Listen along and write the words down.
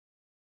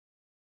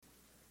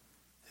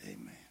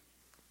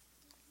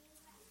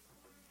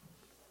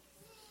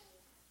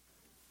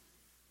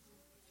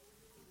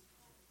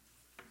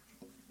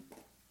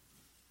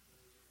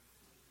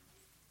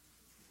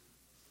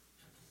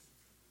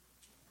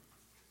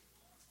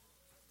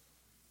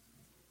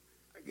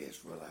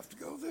guess we'll have to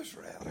go this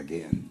route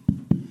again.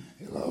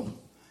 Hello?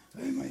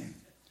 Amen.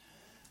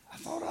 I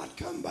thought I'd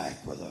come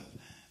back with a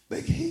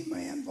big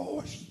he-man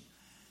voice.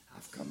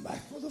 I've come back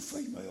with a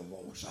female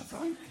voice, I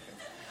think.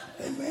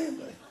 Amen.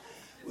 But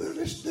we'll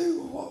just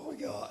do what we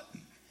got.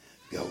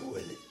 Go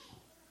with it.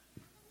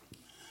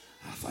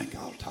 I think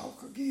I'll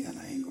talk again.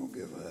 I ain't going to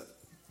give up.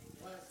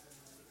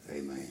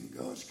 Amen.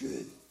 God's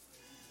good.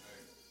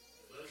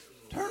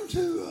 Turn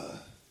to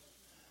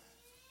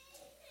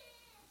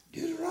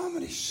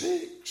Deuteronomy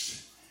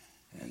 6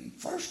 and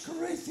 1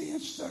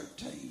 Corinthians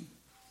 13.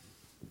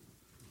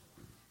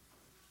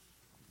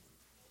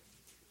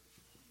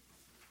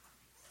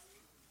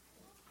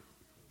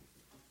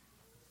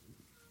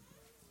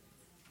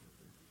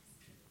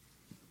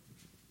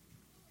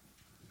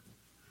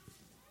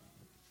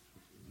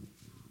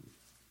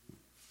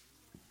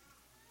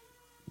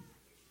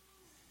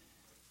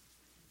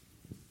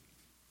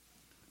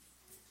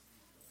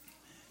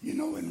 You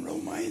know, in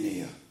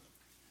Romania,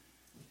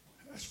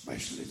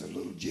 especially the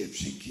little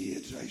gypsy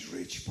kids, they's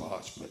rich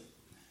spots, but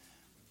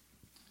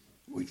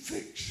we'd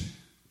fix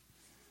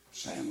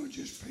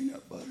sandwiches,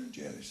 peanut butter and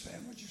jelly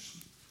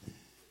sandwiches,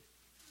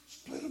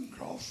 split them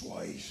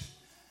crossways,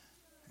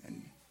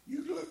 and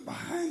you'd look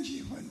behind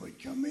you when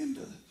we'd come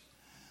into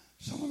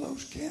some of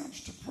those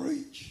camps to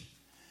preach.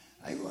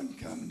 They wasn't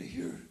coming to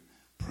hear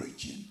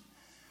preaching.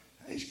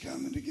 They's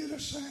coming to get a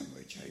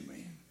sandwich,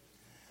 amen.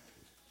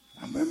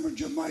 I remember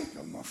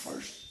Jamaica, my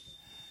first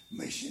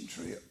mission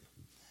trip.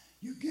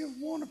 You give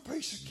one a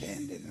piece of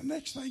candy, and the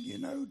next thing you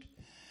know,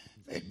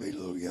 there'd be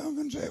little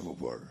young'uns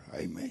everywhere.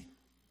 Amen.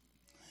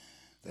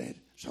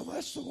 So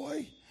that's the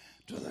way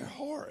to their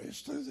heart,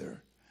 is through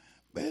their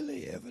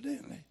belly,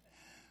 evidently.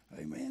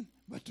 Amen.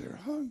 But they're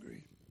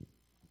hungry.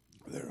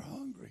 They're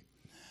hungry.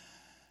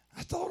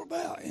 I thought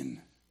about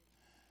in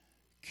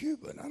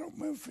Cuba, and I don't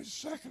remember if it's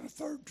the second or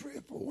third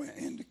trip I went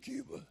into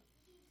Cuba.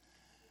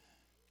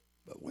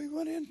 But we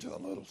went into a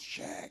little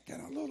shack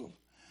in a little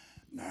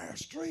narrow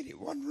street. It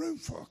wasn't room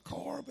for a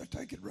car, but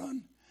they could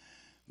run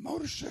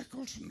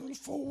motorcycles and little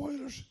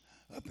four-wheelers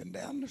up and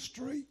down the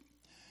street.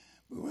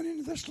 We went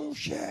into this little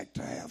shack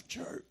to have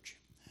church.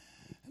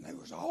 And there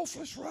was an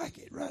awfulest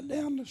racket right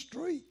down the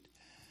street.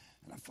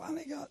 And I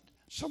finally got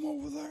some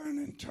over there, an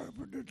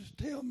interpreter, to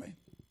tell me.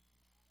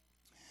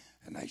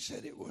 And they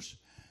said it was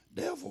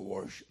devil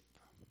worship.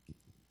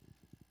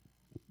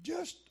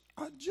 Just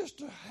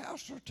a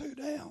house or two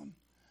down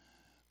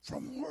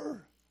from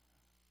where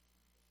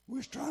we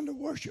was trying to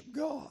worship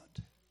God.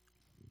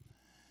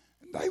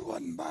 And they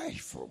wasn't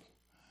bashful.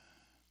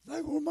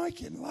 They were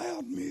making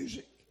loud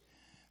music,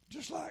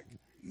 just like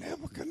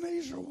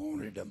Nebuchadnezzar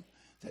wanted them,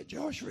 that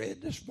Josh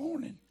read this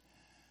morning.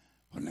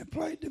 When they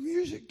played the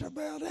music to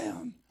bow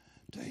down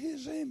to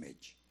his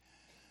image.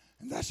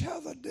 And that's how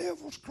the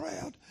devil's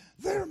crowd,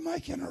 they're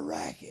making a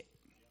racket.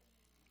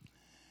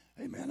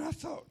 Amen. I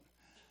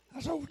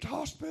was over at the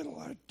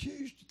hospital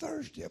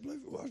Thursday, I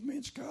believe it was, me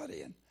and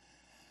Scotty, and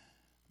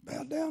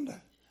bowed down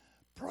to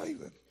pray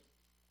with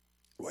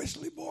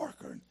Wesley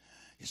Barker. And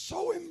it's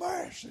so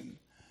embarrassing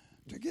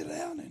to get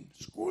down and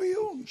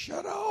squeal and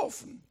shut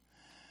off and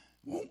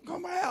won't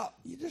come out.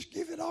 You just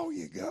give it all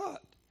you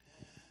got.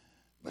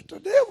 But the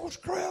devil's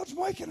crowd's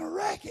making a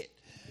racket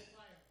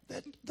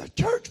that the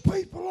church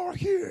people are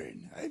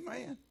hearing.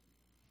 Amen.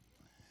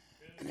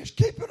 And it's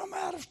keeping them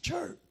out of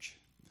church.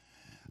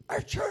 Our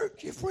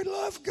church, if we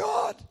love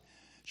God,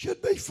 should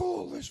be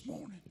full this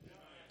morning.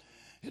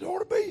 It ought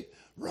to be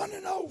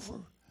running over.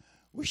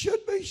 We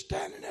should be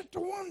standing at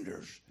the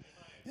windows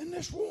in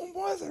this warm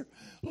weather,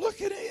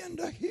 looking in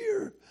to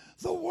hear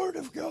the Word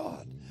of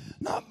God.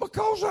 Not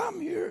because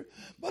I'm here,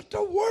 but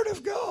the Word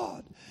of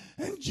God.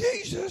 And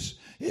Jesus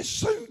is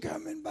soon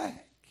coming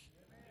back.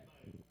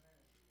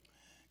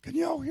 Can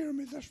y'all hear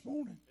me this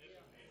morning?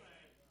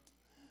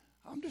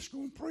 I'm just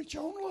going to preach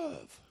on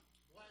love.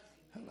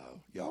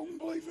 Hello. Y'all can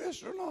believe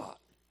this or not,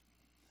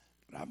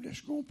 but I'm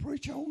just going to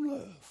preach on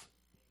love.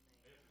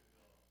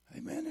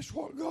 Amen. It's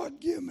what God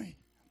give me.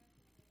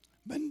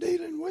 Been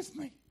dealing with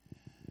me.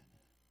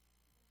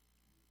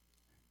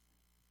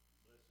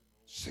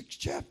 6th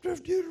chapter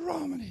of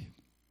Deuteronomy.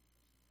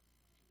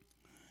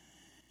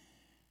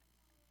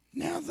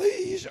 Now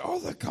these are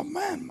the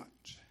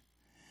commandments,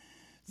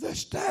 the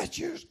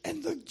statutes,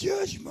 and the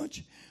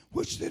judgments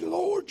which the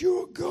Lord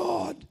your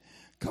God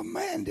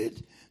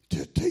commanded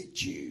to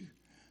teach you.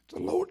 The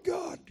Lord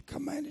God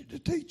commanded to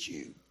teach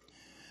you,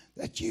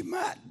 that you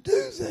might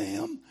do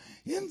them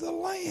in the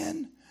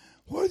land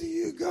whether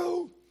you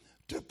go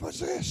to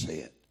possess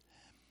it.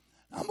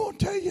 I'm going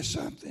to tell you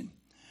something.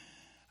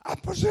 I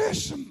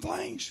possessed some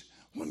things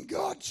when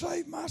God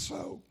saved my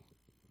soul.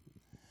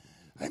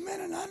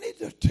 Amen. And I need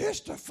to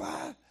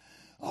testify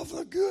of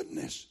the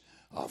goodness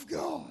of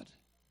God.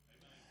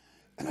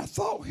 And I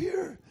thought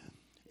here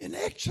in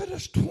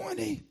Exodus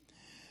 20,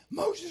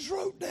 Moses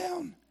wrote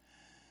down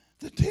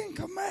the 10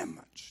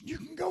 Commandments. You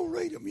can go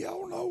read them.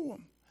 Y'all know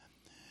them.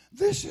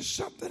 This is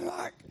something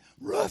like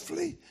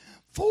roughly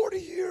 40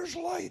 years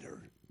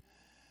later.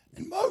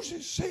 And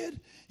Moses said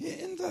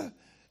in the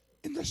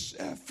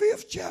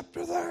 5th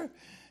chapter there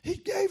he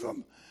gave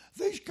them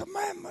these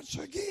commandments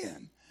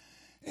again.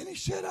 And he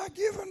said, I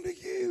give them to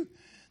you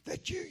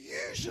that you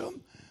use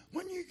them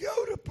when you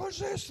go to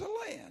possess the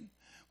land.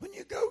 When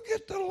you go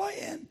get the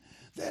land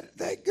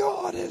that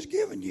God has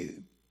given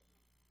you.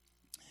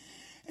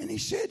 And he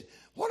said,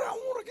 what I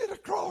want to get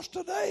across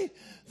today,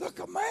 the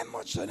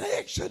commandments in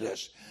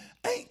Exodus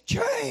ain't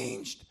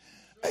changed,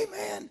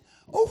 amen,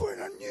 over in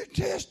the New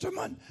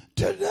Testament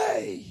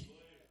today.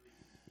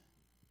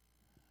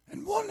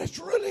 And one that's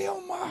really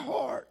on my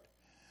heart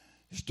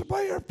is to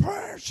obey our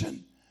parents,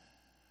 and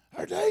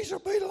our days will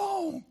be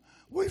long.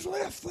 We've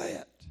left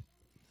that.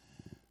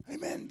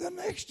 Amen. The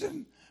next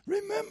one,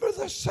 remember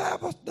the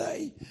Sabbath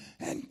day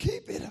and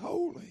keep it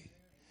holy.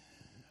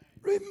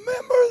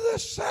 Remember the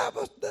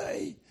Sabbath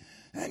day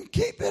and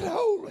keep it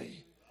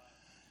holy.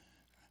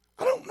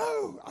 I don't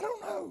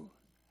know.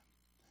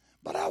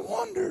 But I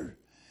wonder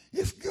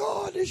if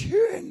God is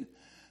hearing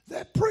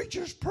that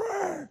preacher's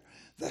prayer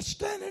that's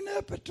standing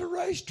up at the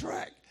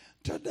racetrack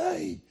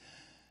today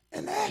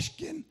and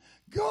asking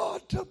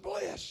God to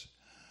bless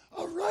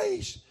a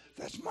race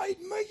that's made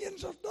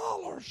millions of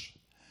dollars.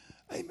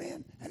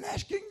 Amen. And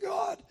asking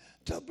God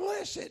to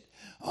bless it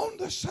on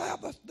the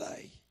Sabbath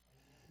day.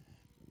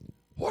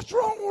 What's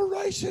wrong with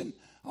racing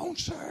on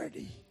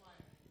Saturday?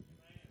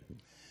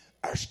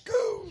 Our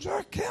schools,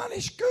 our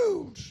county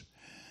schools,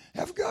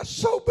 have got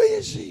so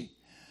busy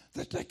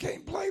that they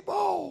can't play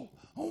ball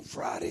on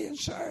Friday and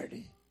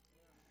Saturday.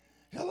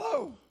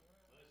 Hello?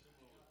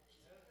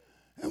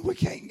 And we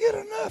can't get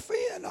enough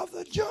in of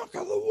the junk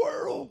of the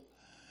world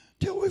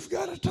till we've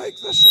got to take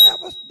the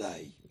Sabbath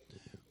day.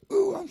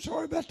 Ooh, I'm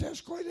sorry about that,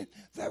 Squiddy.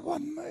 That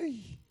wasn't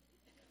me.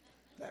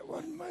 That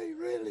wasn't me,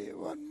 really. It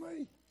wasn't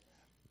me.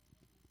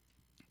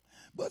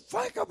 But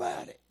think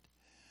about it.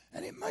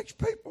 And it makes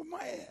people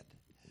mad.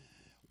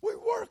 We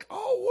work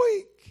all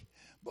week,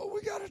 but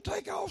we got to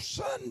take off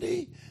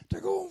Sunday to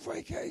go on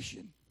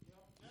vacation.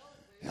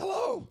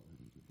 Hello?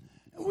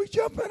 And we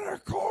jump in our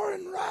car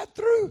and ride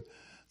through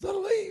the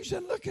leaves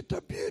and look at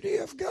the beauty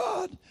of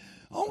God.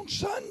 On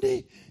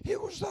Sunday, it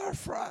was our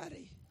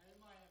Friday.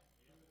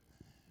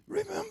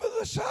 Remember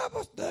the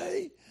Sabbath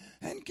day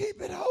and keep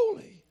it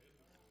holy.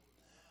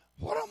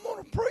 What I'm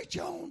going to preach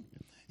on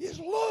is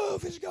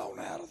love has gone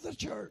out of the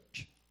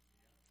church.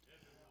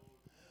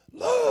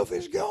 Love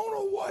has gone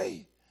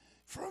away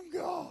from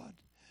God.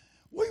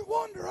 We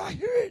wonder, I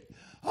hear it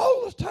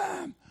all the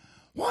time.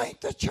 Why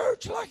ain't the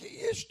church like it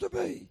used to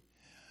be?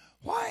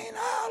 Why ain't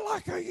I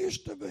like I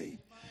used to be?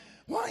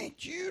 Why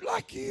ain't you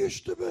like you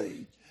used to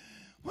be?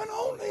 When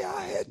only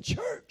I had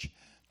church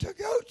to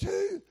go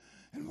to,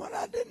 and when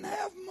I didn't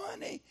have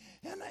money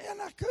and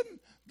I couldn't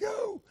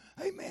go,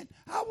 amen,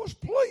 I was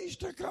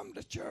pleased to come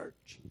to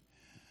church.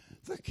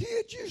 The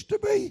kids used to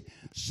be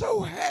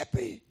so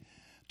happy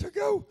to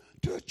go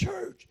to a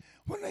church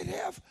when they'd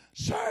have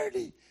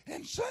Saturday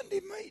and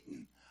Sunday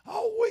meeting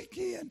all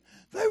weekend.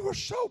 They were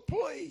so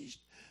pleased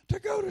to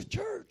go to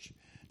church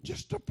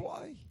just to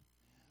play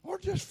or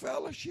just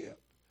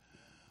fellowship.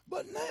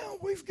 But now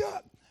we've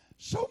got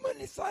so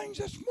many things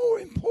that's more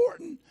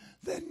important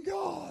than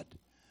God.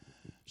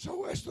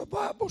 So as the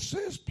Bible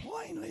says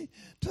plainly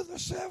to the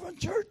 7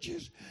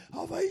 churches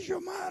of Asia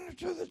Minor,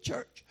 to the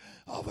church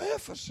of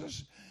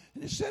Ephesus,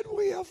 and it said,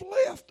 we have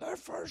left our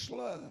first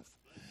love.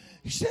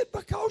 He said,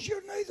 because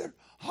you're neither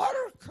hot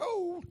or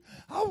cold,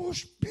 I will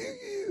spew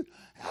you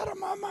out of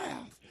my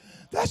mouth.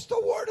 That's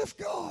the word of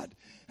God.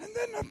 And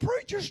then the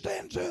preacher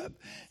stands up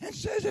and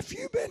says, if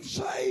you've been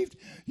saved,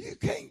 you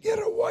can't get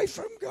away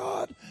from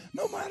God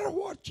no matter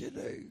what you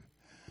do.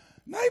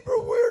 Neighbor,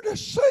 we're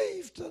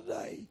deceived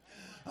today.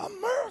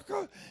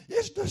 America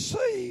is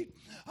deceived.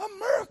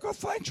 America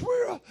thinks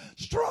we're a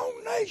strong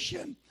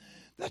nation,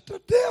 that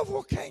the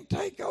devil can't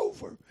take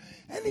over.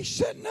 And he's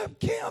setting up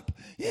camp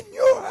in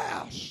your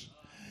house.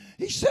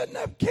 He's setting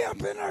up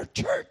camp in our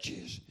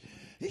churches.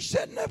 He's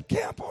setting up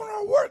camp on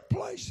our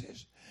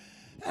workplaces.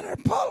 And our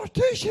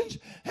politicians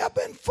have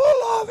been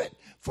full of it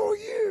for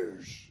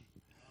years.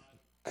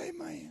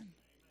 Amen.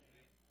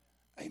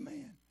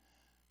 Amen.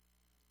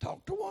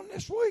 Talked to one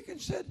this week and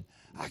said,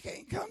 I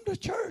can't come to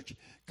church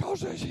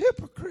because there's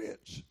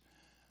hypocrites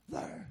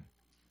there.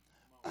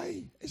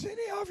 Hey, has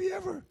any of you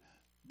ever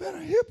been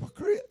a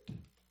hypocrite?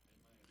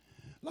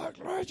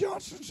 Like Larry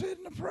Johnson said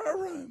in the prayer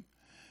room,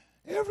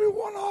 every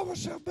one of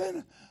us have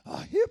been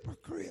a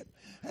hypocrite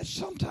at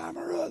some time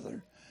or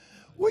other.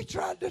 We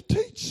tried to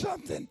teach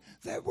something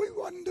that we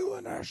wasn't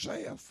doing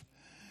ourselves.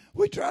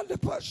 We tried to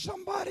put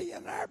somebody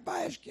in our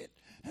basket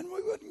and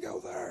we wouldn't go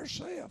there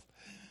ourselves.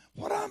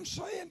 What I'm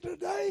saying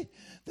today,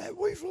 that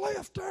we've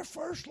left our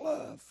first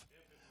love.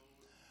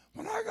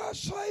 When I got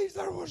saved,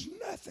 there was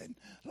nothing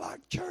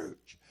like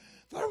church.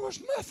 There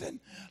was nothing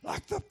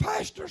like the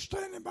pastor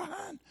standing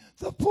behind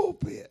the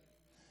pulpit,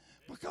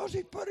 because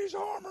he put his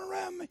arm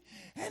around me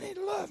and he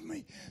loved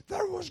me.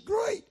 There was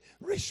great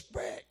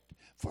respect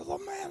for the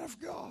man of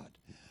God,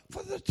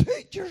 for the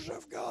teachers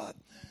of God,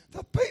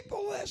 the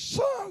people that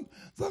sung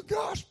the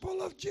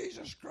gospel of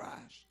Jesus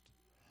Christ.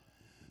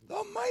 The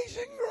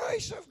amazing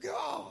grace of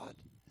God.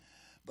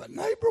 But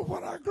neighbor,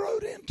 when I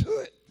growed into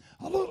it,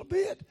 a little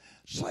bit,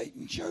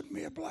 Satan showed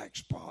me a black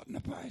spot in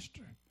the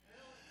pastor.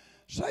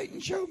 Satan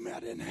showed me I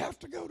didn't have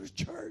to go to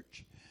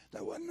church.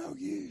 That wasn't no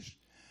use.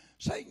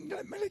 Satan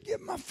let me get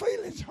my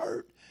feelings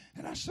hurt,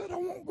 and I said I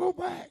won't go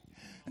back.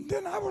 And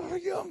then I was a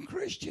young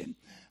Christian,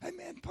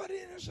 amen, put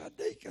in as a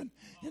deacon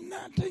in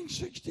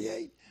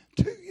 1968,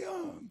 too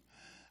young.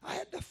 I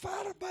had to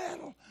fight a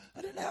battle.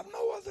 I didn't have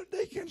no other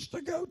deacons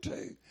to go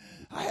to.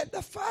 I had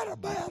to fight a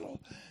battle.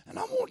 And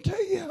I'm going to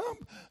tell you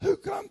who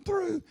come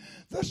through.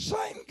 The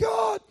same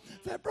God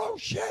that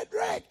brought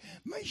Shadrach,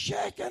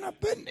 Meshach, and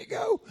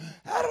Abednego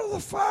out of the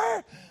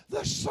fire,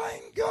 the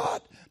same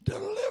God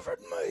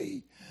delivered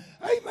me.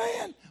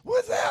 Amen.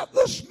 Without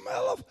the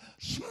smell of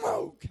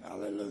smoke.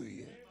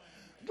 Hallelujah.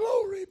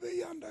 Glory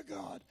be unto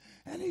God.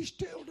 And he's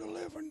still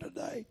delivering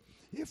today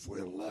if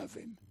we'll love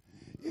him.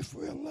 If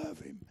we'll love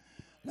him.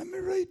 Let me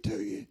read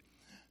to you.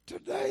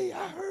 Today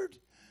I heard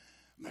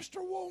Mr.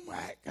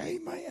 Womack,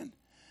 amen,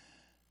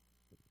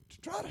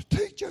 to try to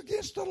teach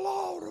against the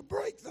law, to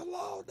break the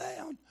law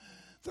down.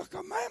 The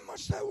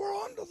commandments that were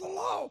under the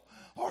law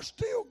are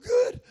still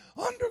good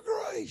under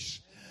grace.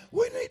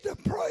 We need to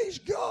praise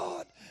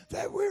God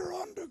that we're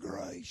under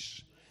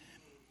grace.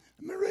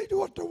 Let me read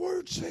what the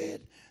word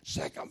said.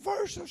 2nd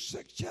verse of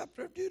 6th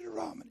chapter of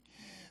Deuteronomy.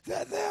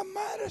 That thou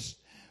mightest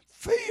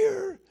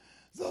fear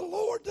the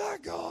Lord thy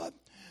God,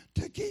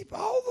 to keep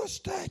all the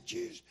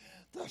statutes.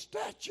 The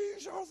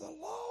statutes are the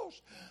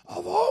laws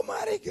of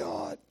Almighty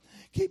God.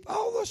 Keep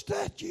all the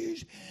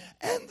statutes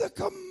and the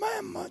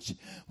commandments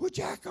which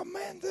I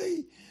command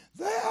thee,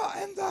 thou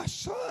and thy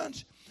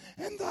sons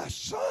and thy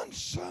sons'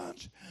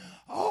 sons,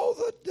 all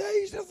the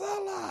days of thy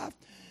life,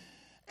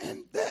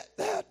 and that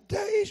thy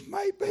days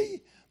may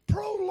be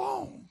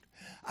prolonged.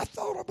 I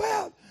thought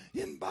about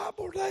in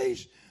Bible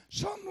days,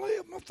 some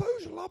lived,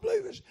 Methuselah, I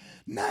believe, is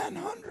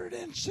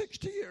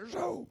 960 years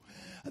old.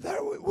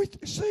 There we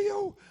see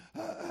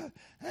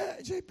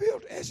as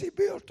he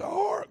built the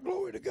ark,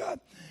 glory to God,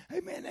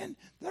 amen, and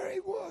there he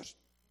was,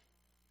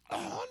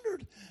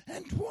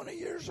 120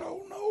 years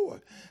old, Noah,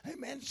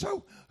 amen.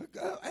 So,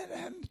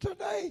 and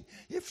today,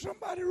 if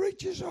somebody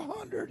reaches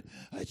 100,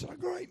 it's a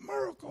great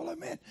miracle,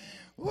 amen.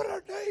 What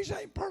our days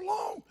ain't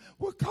prolonged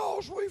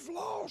because we've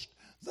lost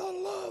the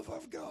love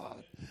of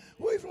God.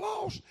 We've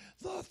lost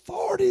the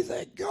authority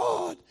that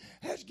God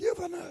has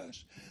given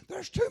us.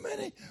 There's too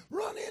many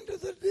run into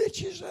the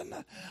ditches and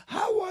the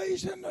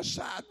highways and the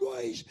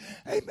sideways,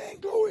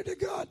 amen, glory to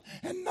God,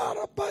 and not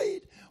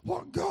obeyed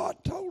what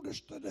God told us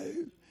to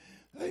do.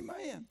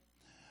 Amen.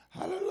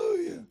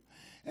 Hallelujah.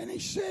 And he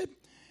said,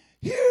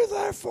 hear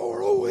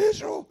therefore, O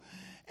Israel,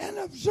 and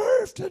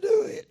observe to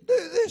do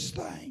this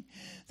thing,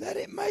 that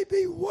it may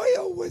be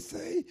well with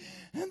thee,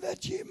 and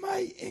that ye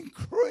may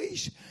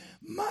increase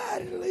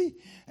mightily,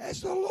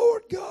 as the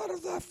Lord God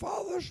of thy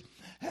fathers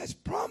has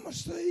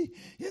promised thee,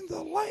 in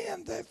the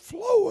land that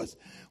floweth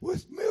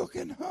with milk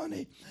and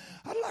honey.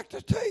 I'd like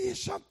to tell you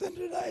something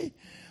today.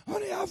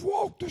 Honey, I've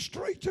walked the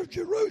streets of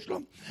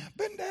Jerusalem,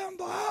 been down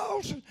the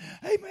aisles,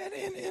 amen,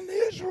 in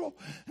Israel,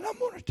 and I'm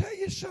going to tell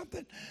you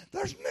something.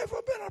 There's never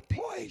been a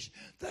place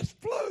that's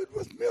flowed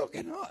with milk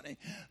and honey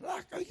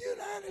like the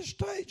United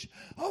States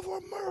of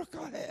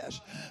America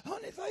has.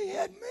 Honey, they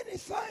had many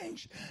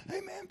things,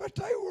 amen, but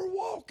they were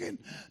walking.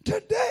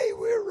 Today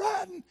we're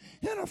riding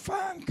in a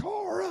fine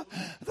car.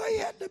 They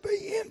had to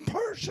be in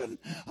person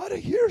to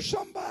hear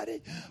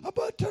somebody,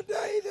 but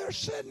today they're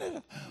sitting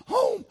at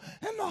home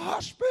in the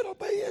hospital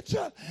beds,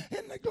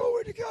 in the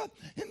glory to God,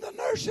 in the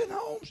nursing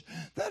homes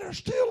that are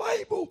still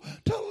able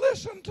to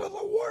listen to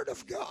the Word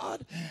of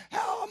God.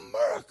 How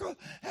America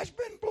has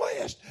been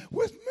blessed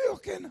with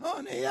milk and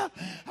honey.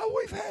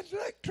 We've had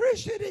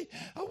electricity.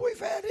 We've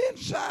had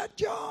inside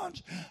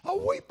johns.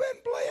 We've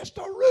been blessed,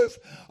 a roof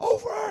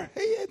over our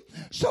head.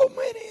 So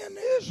many in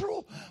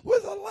Israel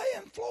with a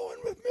land flowing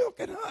with milk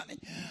and honey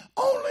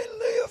only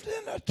lived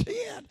in a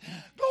tent.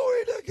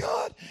 Glory to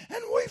God.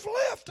 And we've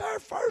left our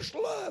first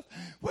love.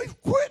 We've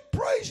quit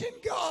praising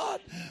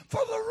God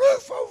for the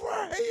roof over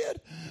our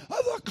head,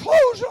 of the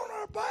clothes on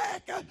our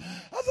back, of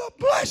the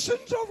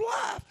blessings of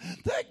life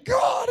that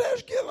God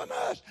has given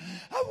us.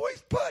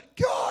 We've put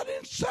God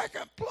in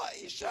second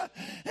place,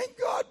 and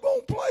God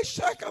won't play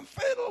second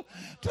fiddle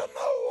to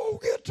no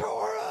old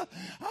guitar.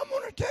 I'm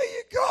going to tell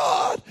you,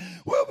 God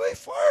will be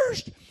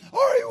first,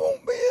 or he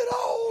won't be at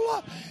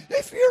all.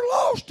 If you're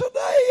lost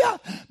today,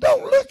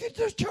 don't look at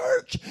the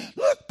church.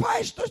 Look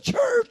past the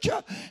church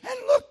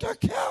and look to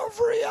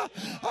Calvary.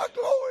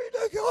 Glory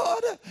to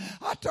God.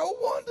 I told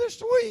one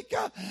this week,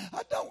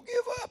 don't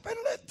give up and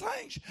let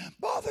things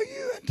bother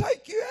you and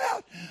take you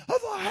out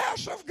of the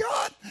house of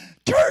God.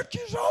 Church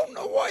is on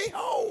the way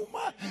home.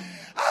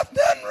 I've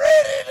done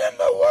read it in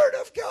the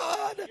Word of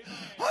God.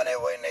 Honey,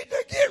 we need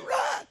to get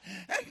right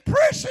and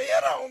press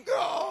in on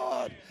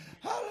God.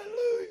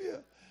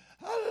 Hallelujah.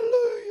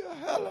 Hallelujah.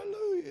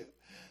 Hallelujah.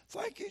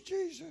 Thank you,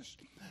 Jesus.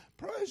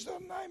 Praise the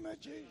name of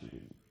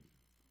Jesus.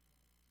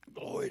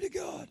 Glory to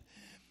God.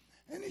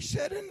 And he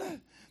said in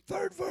the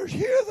third verse,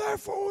 hear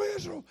therefore,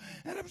 Israel,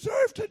 and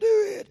observe to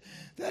do it,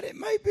 that it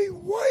may be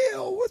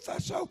well with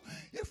us. So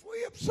if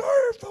we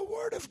observe the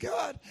word of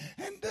God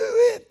and do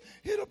it,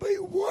 it'll be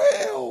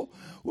well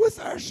with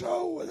our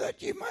soul,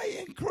 that you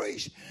may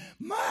increase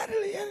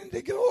mightily in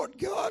the Lord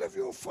God of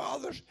your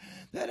fathers,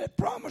 that had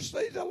promised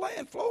thee the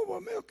land flowing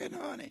with milk and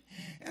honey.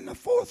 And the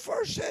fourth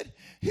verse said,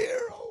 hear,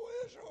 O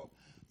Israel,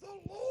 the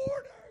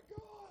Lord our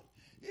God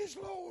is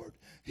Lord.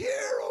 Hear,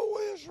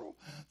 O Israel,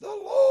 the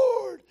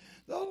Lord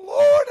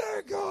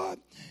our God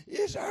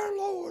is our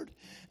Lord.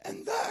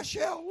 And thou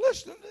shalt,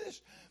 listen to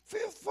this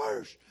fifth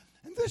verse,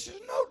 and this is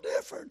no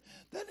different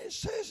than it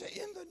says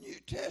in the New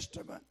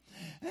Testament.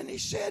 And he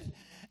said,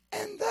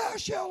 and thou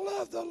shalt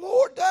love the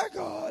Lord thy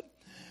God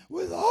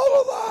with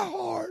all of thy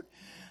heart,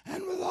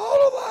 and with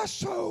all of thy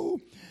soul,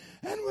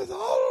 and with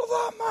all of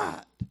thy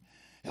might.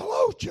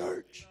 Hello,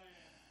 church.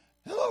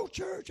 Hello,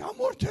 church. I'm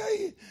going to tell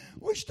you,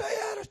 we stay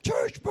out of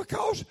church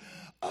because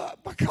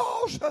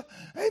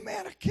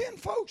amen, kin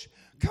folks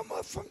come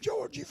up from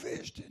Georgia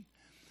visiting.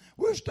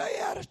 We'll stay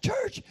out of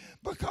church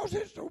because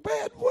it's the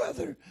bad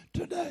weather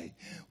today.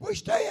 We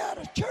stay out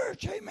of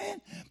church,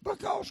 amen,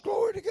 because,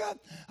 glory to God,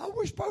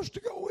 we're supposed to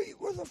go eat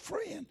with a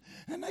friend,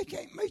 and they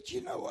can't meet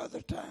you no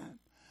other time.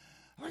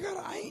 I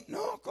got an aunt and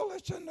uncle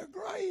that's in the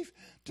grave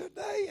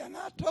today, and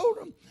I told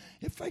them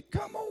if they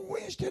come on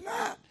Wednesday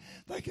night,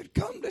 they could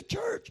come to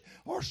church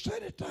or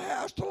sit at the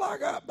house till I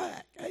got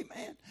back.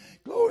 Amen.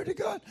 Glory to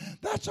God.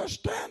 That's a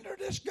standard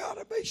that's got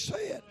to be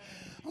set.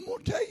 I'm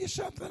going to tell you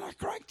something. I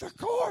crank the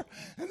car,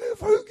 and if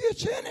who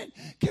gets in it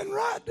can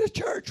ride to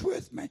church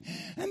with me.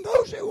 And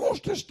those that wants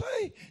to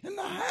stay in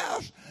the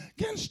house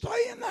can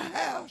stay in the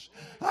house.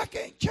 I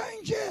can't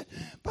change that,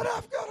 but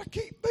I've got to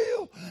keep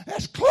Bill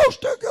as close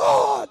to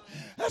God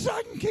as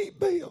I can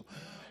keep Bill.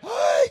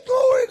 Hey,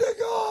 glory to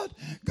God.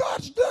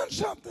 God's done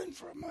something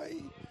for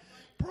me.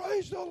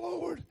 Praise the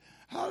Lord.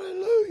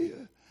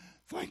 Hallelujah.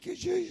 Thank you,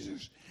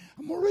 Jesus.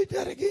 I'm going to read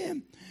that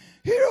again.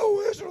 Hear,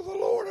 O Israel, the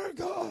Lord our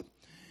God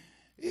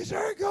is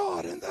our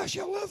God, and thou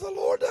shalt love the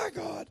Lord thy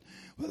God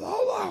with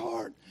all thy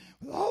heart,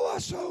 with all thy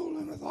soul,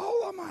 and with all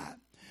thy might.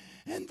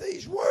 And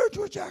these words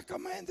which I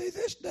command thee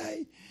this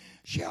day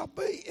shall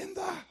be in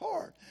thy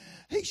heart.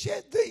 He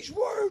said these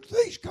words,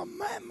 these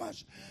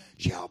commandments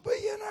shall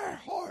be in our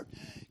heart.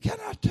 Can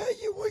I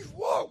tell you, we've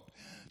walked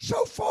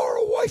so far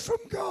away from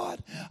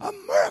God.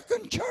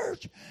 American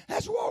church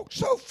has walked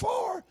so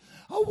far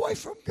away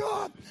from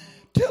God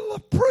till the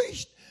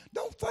priest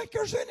don't think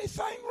there's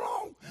anything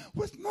wrong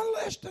with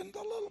molesting the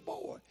little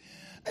boy.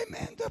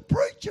 Amen. The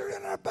preacher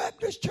in our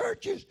Baptist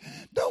churches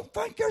don't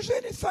think there's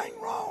anything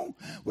wrong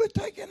with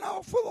taking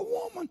off with a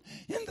woman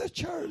in the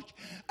church.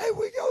 Hey,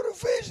 we go to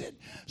visit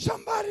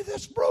somebody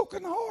that's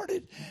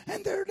brokenhearted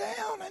and they're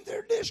down and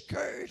they're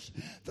discouraged.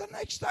 The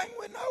next thing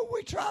we know,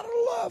 we try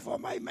to love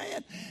them.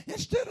 Amen.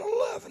 Instead of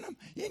loving them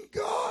in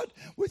God,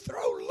 we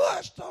throw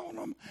lust on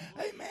them.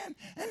 Amen.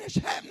 And it's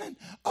happening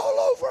all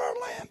over our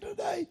land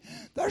today.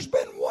 There's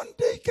been one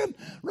deacon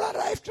right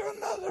after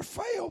another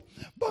fell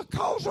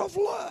because of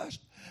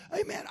lust.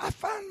 Amen. I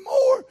find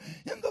more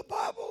in the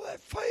Bible that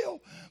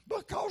fell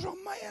because a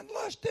man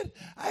lusted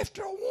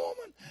after a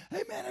woman.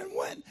 Amen. And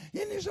went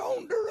in his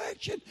own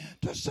direction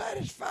to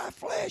satisfy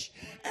flesh.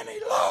 And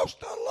he lost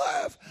the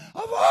love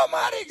of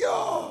Almighty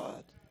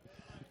God.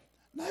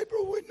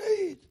 Neighbor, we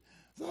need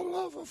the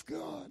love of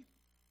God.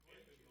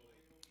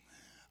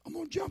 I'm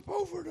going to jump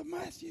over to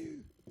Matthew.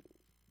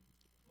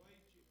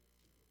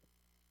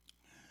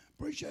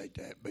 Appreciate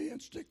that, Ben.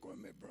 Stick with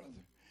me,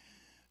 brother.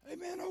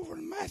 Amen. Over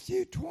in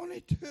Matthew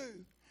 22.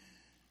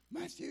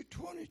 Matthew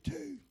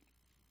 22.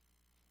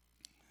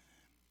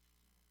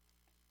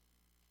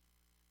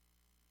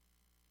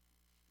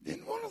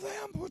 Then one of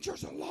them, which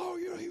was a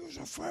lawyer, he was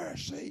a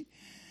Pharisee,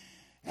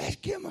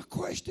 asked him a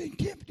question,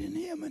 tempting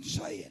him and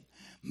saying,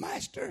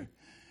 Master,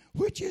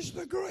 which is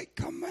the great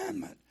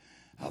commandment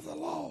of the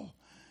law?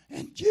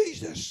 And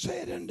Jesus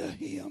said unto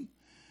him,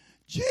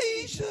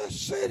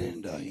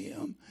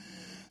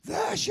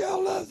 Thou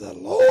shalt love the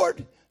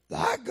Lord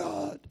thy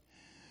God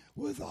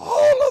with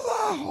all of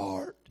thy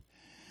heart,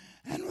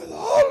 and with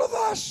all of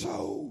thy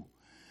soul,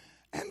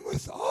 and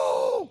with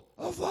all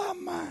of thy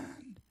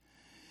mind.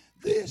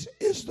 This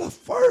is the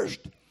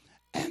first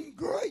and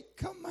great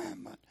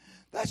commandment.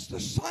 That's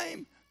the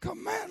same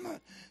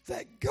commandment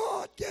that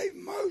God gave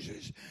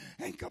Moses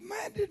and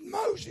commanded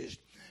Moses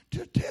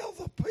to tell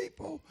the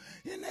people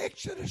in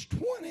Exodus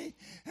 20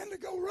 and to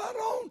go right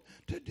on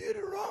to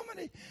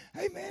Deuteronomy,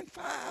 amen,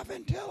 5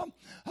 and tell them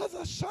of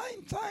the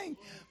same thing,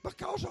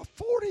 because a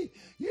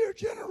 40-year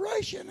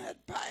generation had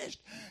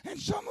passed and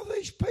some of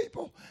these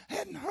people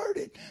hadn't heard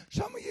it.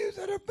 Some of you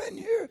that have been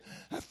here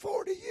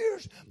 40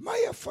 years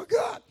may have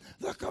forgot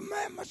the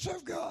commandments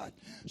of God.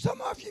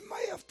 Some of you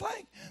may have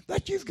think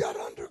that you've got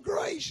under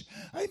grace,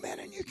 amen,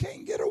 and you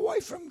can't get away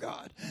from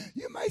God.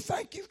 You may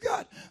think you've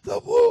got the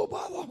wool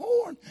by the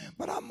horn,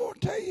 but I'm going to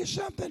tell you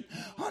something.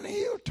 honey,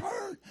 he'll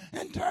turn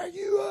and tear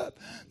you up.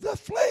 The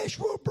flesh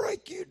will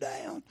break you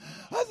down.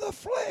 The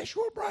flesh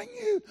will bring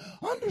you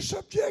under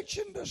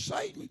subjection to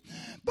Satan.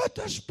 But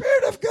the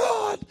Spirit of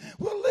God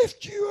will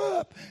lift you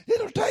up.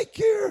 It'll take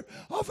care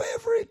of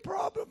every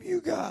problem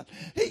you got.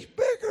 He's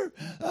bigger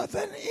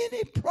than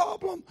any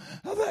problem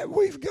that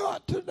we've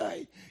got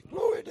today.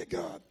 Glory to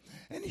God.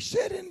 And he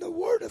said in the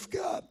Word of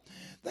God,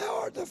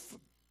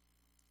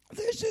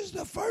 this is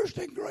the first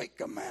and great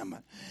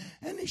commandment.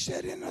 And he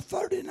said in the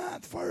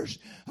 39th verse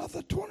of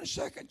the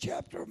 22nd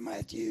chapter of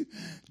Matthew,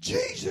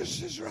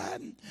 Jesus is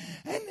writing,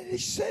 and he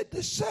said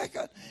the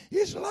second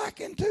is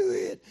likened to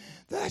it.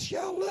 Thou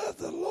shalt love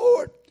the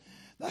Lord,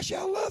 thou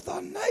shalt love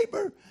thy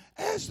neighbor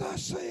as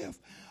thyself.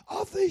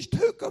 Of these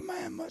two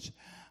commandments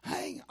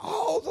hang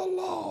all the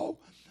law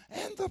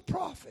and the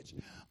prophets.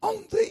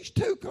 On these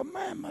two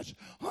commandments,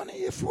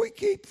 honey, if we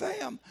keep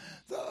them,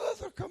 the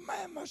other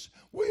commandments,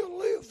 we'll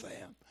live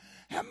them.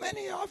 How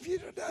many of you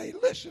today,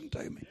 listen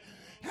to me,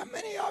 how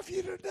many of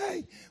you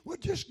today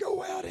would just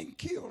go out and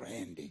kill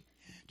Andy?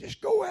 Just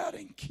go out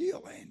and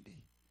kill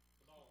Andy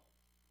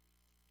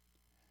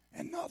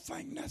and not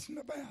think nothing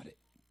about it.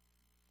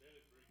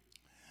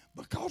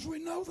 Because we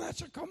know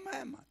that's a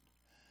commandment.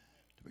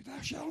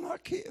 Thou shalt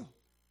not kill.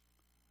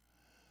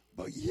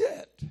 But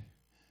yet,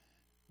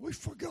 we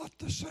forgot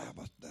the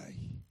Sabbath day.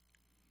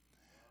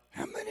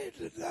 How many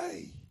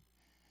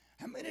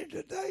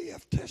today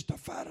have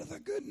testified of the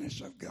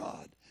goodness of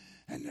God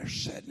and they're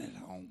sitting at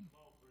home?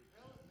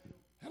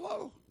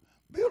 Hello?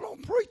 Bill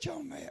don't preach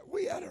on that.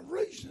 We had a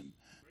reason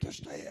to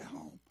stay at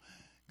home.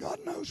 God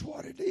knows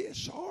what it is,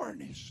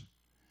 soreness.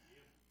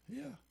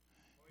 Yeah.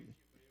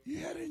 You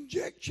had an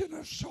injection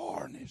of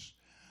soreness.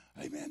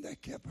 Amen.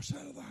 That kept us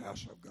out of the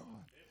house of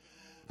God.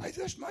 Hey,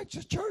 this makes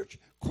the church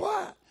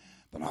quiet.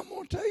 But I'm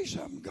going to tell you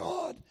something.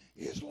 God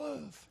is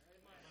love.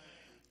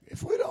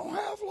 If we don't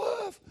have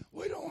love,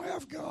 we don't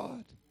have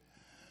God.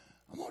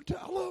 I'm going to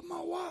tell you, I love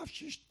my wife.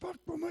 She stuck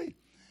with me,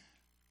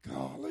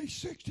 golly,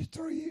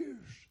 63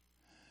 years.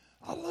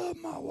 I love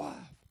my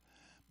wife.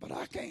 But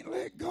I can't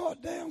let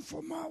God down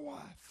for my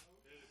wife.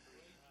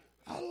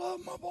 I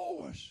love my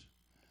boys.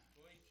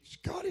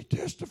 Scotty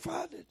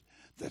testified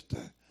that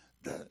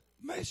the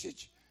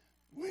message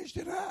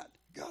Wednesday night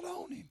got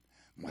on him.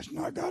 Must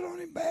not got on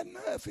him bad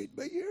enough. He'd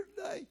be here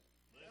today.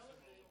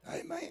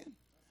 Amen.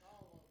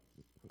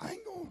 I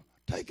ain't going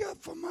to take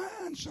up for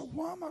mine, so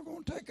why am I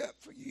going to take up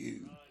for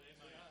you?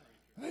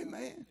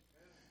 Amen.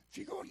 If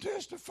you're going to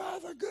testify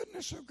the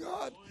goodness of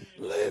God,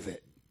 live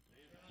it.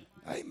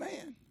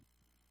 Amen.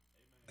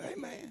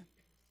 Amen.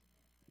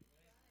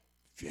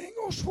 If you ain't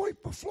going to sweep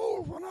the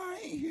floor when I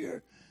ain't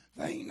here,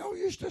 there ain't no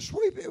use to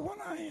sweep it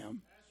when I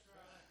am.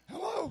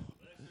 Hello?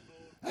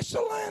 That's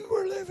the land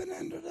we're living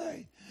in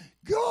today.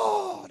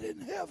 God in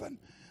heaven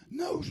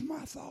knows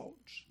my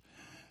thoughts.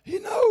 He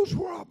knows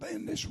where I've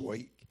been this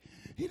week.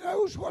 He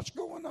knows what's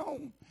going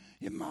on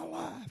in my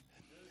life.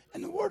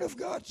 And the Word of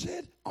God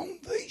said, on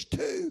these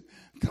two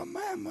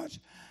commandments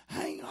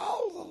hang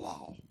all the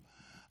law.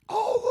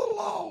 All the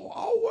law,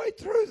 all the way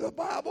through the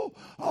Bible,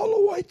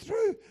 all the way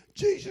through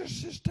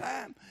Jesus'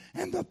 time.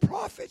 And the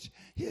prophets,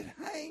 it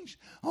hangs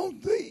on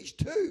these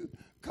two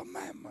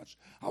commandments.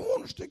 I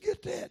want us to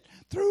get that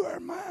through our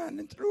mind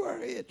and through our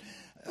head.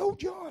 Oh,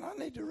 John, I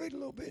need to read a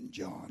little bit in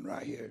John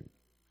right here.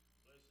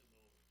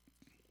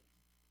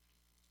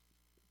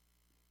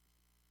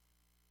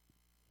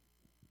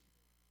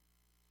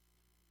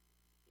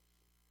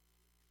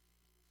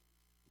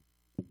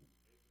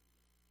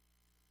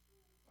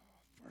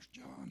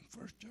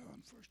 First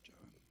John.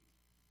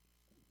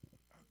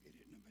 I'll get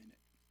it in a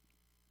minute.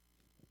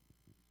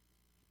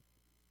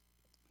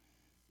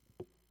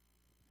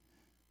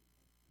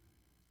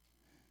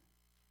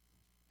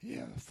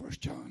 Yeah,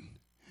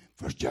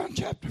 First John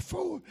chapter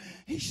 4.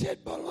 He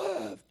said,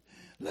 Beloved,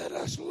 let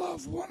us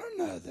love one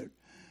another,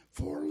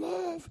 for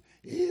love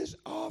is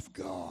of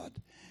God,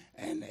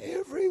 and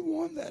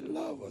everyone that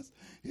loveth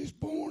is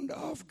born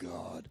of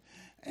God,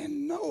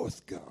 and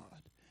knoweth God.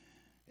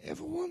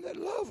 Everyone that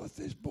loveth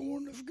is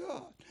born of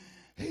God.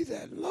 He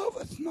that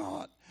loveth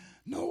not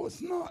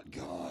knoweth not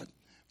God,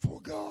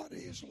 for God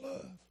is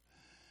love.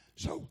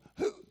 So,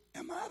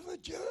 am I the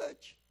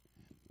judge?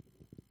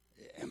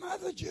 Am I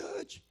the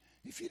judge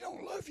if you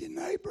don't love your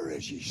neighbor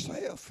as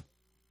yourself?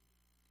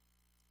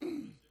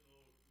 The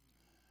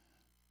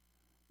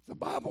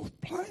Bible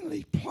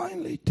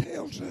plainly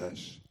tells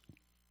us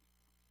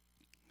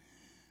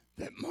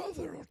that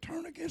mother will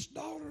turn against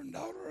daughter and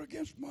daughter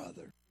against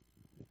mother.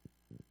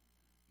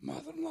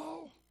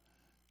 Mother-in-law,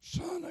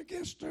 son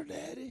against their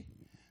daddy,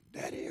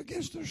 daddy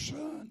against their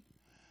son.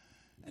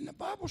 And the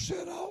Bible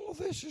said all of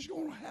this is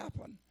going to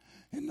happen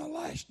in the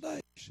last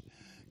days.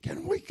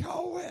 Can we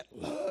call that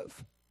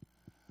love?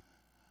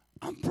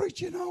 I'm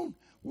preaching on,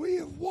 we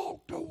have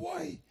walked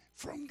away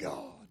from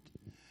God.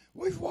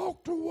 We've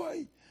walked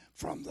away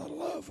from the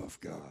love of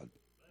God.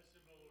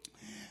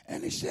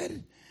 And he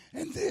said,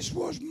 and this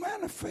was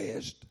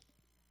manifest.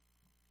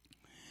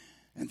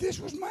 And this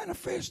was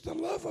manifest the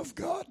love of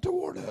God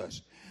toward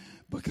us,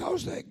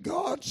 because that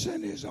God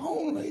sent his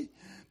only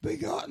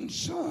begotten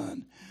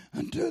Son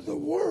unto the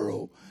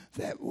world,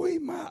 that we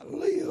might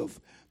live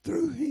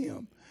through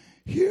him.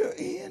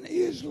 Herein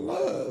is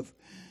love,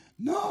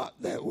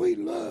 not that we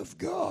love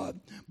God,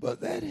 but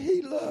that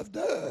he loved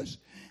us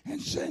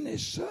and sent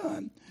his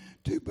Son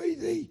to be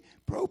the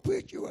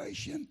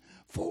propitiation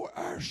for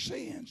our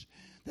sins.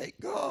 That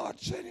God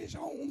sent his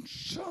own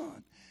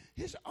Son,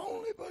 his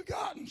only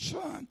begotten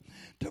Son,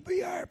 to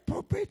be our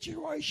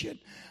propitiation,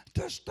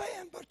 to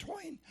stand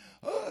between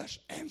us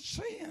and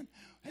sin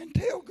and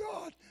tell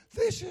God,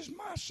 this is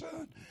my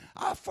Son.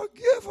 I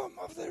forgive them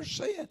of their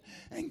sin,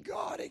 and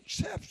God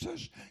accepts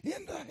us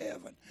into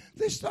heaven.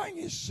 This thing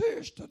is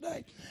serious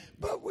today,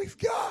 but we've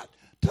got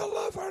to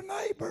love our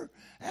neighbor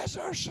as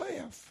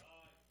ourselves.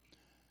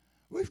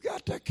 We've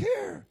got to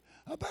care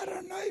about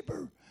our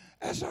neighbor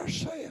as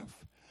ourselves.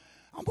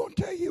 I'm going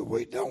to tell you,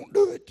 we don't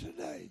do it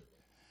today.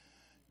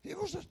 It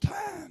was a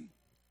time,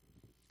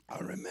 I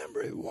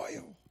remember it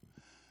well.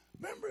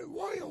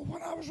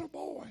 When I was a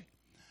boy.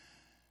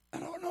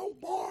 And an old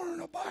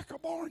barn, a back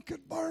of barn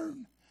could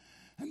burn.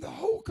 And the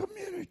whole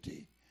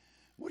community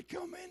would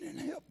come in and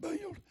help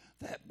build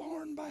that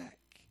barn back.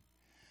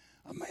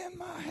 A man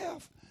might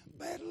have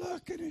bad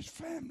luck in his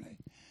family,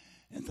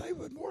 and they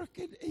would work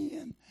it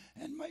in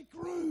and make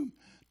room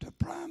to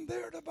prime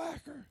their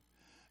tobacco.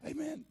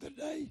 Amen. The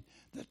day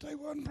that they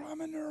wasn't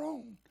priming their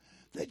own,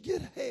 they'd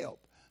get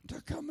help to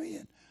come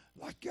in,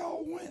 like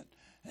y'all went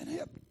and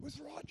helped with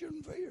Roger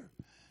and Veer.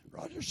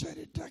 Roger said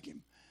it'd take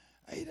him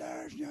 8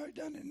 hours. You know, he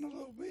done it in a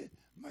little bit,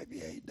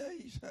 maybe 8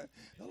 days.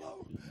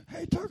 Hello,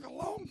 it took a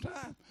long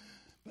time.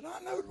 But I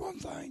know one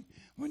thing: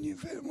 when you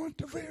went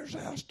to Veer's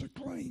house to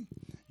clean,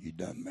 you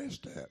done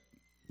messed up.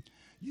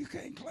 You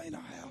can't clean a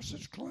house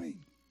that's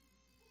clean.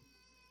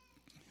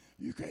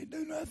 You can't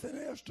do nothing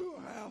else to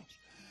a house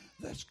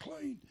that's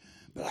clean.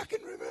 But I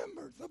can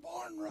remember the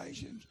barn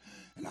raisins,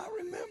 and I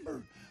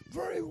remember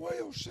very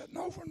well sitting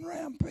over in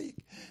Round Peak,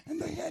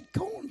 and they had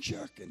corn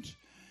shuckings,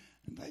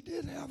 and they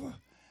did have a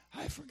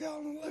half a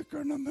gallon of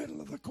liquor in the middle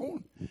of the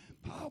corn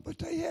pile, but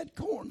they had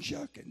corn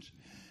shuckings,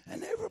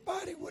 and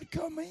everybody would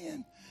come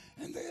in,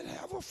 and they'd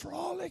have a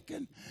frolic,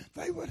 and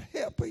they would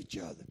help each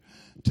other.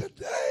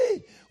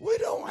 Today, we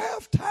don't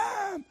have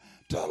time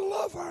to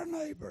love our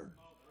neighbor.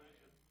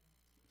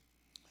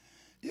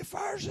 If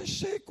ours is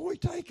sick, we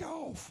take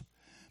off.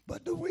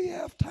 But do we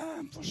have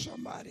time for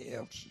somebody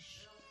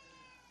else's?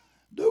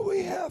 Do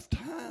we have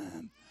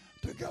time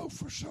to go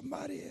for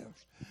somebody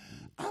else?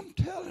 I'm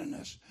telling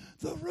us,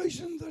 the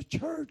reason the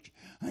church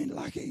ain't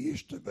like it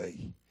used to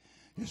be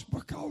is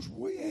because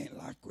we ain't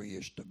like we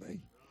used to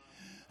be.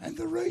 And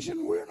the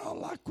reason we're not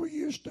like we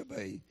used to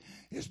be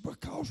is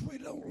because we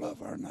don't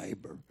love our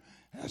neighbor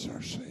as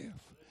ourselves.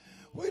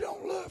 We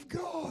don't love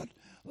God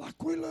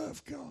like we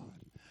love God.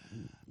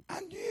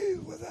 I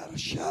knew without a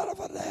shadow of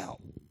a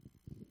doubt,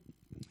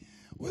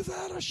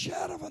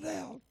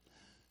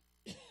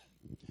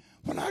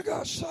 when I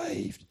got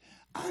saved,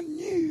 I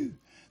knew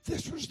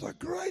this was the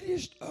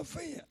greatest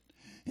event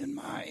in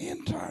my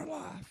entire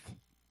life.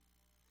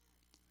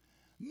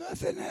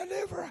 Nothing had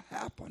ever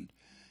happened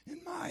in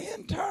my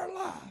entire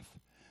life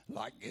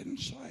like getting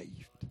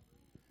saved.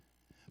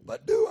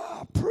 But do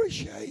I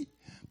appreciate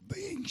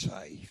being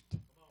saved?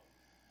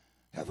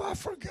 Have I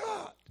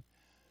forgot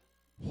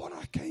what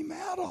I came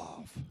out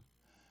of?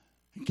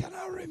 And can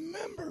I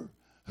remember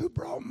who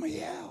brought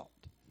me out?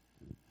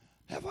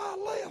 Have I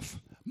left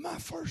my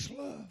first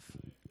love?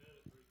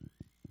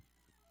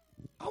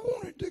 I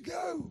wanted to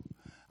go.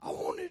 I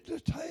wanted to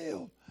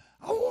tell.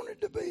 I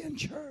wanted to be in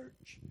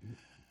church.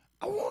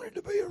 I wanted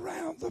to be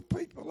around the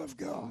people of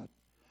God.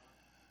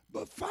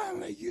 But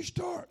finally you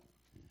start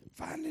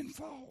finding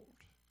fault.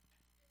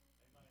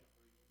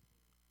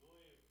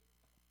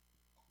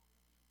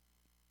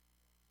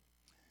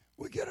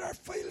 We get our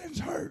feelings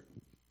hurt.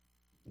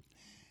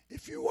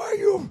 If you wear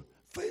your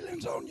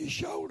feelings on your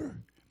shoulder,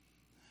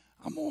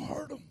 I'm going to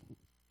hurt them.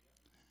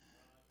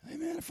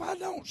 Amen. If I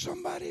don't,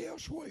 somebody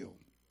else will.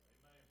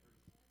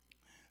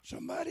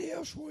 Somebody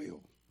else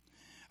will.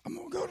 I'm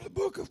going to go to the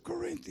book of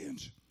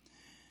Corinthians.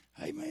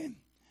 Amen.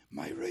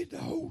 May read the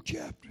whole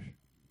chapter.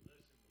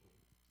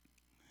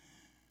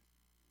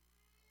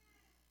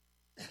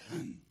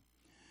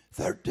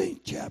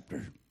 13th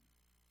chapter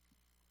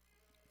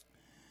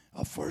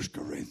of 1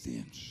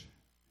 Corinthians.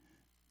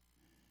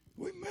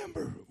 We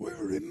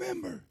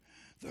remember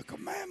the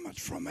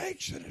commandments from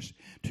Exodus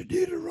to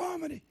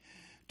Deuteronomy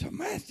to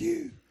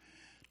Matthew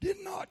did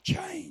not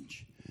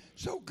change.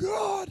 So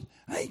God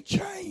ain't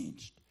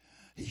changed.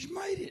 He's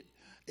made it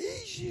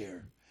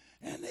easier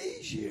and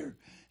easier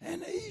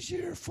and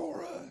easier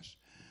for us.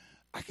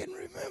 I can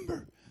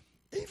remember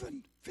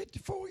even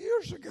 54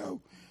 years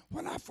ago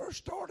when I first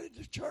started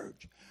the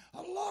church,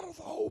 a lot of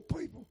the old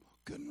people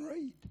couldn't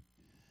read.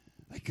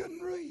 They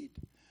couldn't read.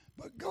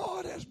 But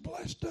God has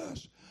blessed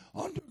us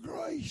under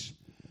grace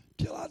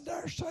till I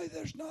dare say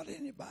there's not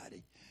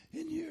anybody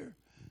in here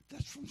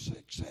that's from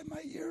 6, 7,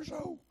 8 years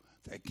old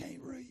that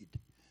can't read.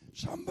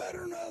 Some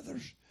better than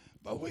others,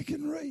 but we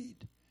can read.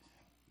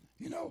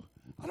 You know,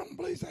 I don't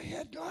believe they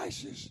had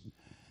glasses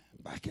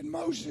back in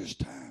Moses'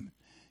 time.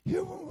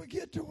 Here when we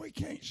get to we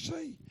can't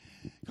see.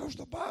 Because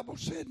the Bible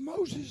said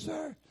Moses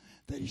there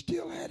that he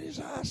still had his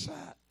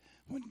eyesight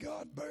when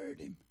God buried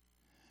him.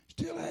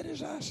 Still had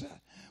his eyesight.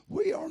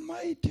 We are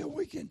made till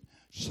we can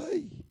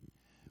see.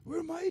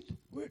 We're made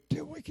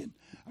till we can,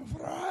 if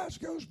our eyes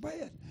goes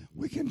bad,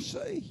 we can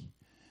see.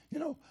 You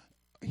know,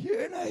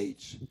 hearing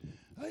aids.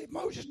 Hey,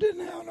 Moses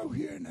didn't have no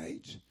hearing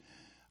aids.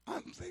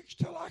 I'm fixed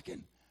till I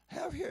can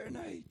have hearing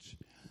aids.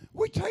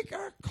 We take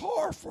our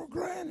car for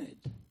granted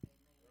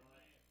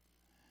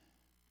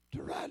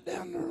to ride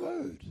down the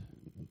road.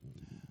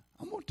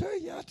 I'm going to tell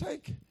you, I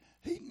take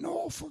heating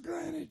oil for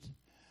granted.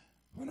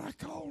 When I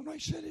called and they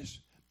said it's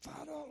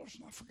 $5,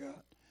 and I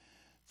forgot.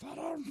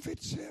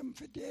 $5.57,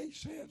 58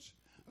 cents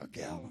a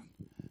gallon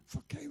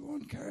for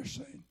K1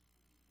 kerosene.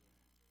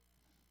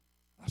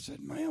 I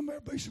said, ma'am,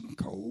 there'll be some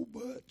cold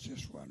butts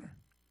this winter.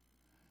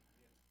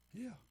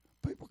 Yeah,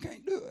 people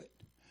can't do it.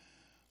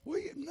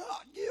 We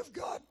not give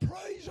God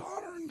praise,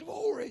 honor, and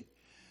glory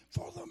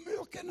for the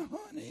milk and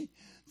honey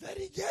that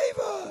He gave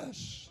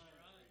us.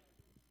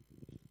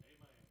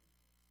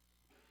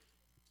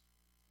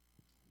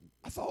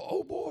 I thought,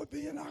 oh boy,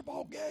 I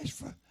bought gas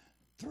for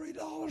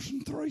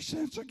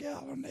 $3.03 a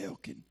gallon,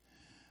 Elkin.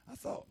 I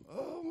thought,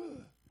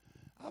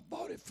 I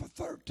bought it for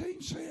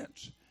 13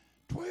 cents,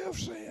 12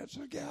 cents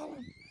a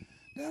gallon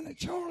down at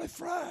Charlie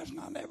Fry's, and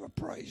I never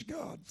praised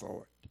God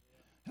for it.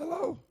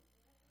 Hello?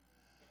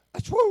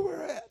 That's where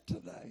we're at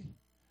today.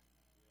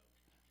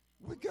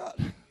 We got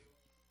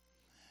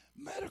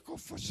medical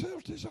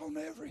facilities on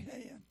every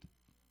hand.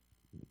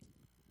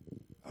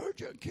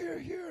 Urgent care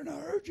here and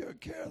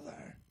urgent care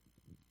there.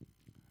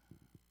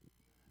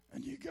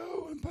 And you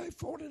go and pay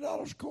 $40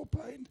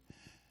 copay,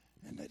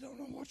 and they don't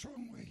know what's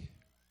wrong with you.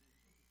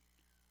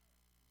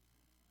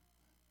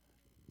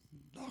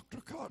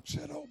 Dr. Cox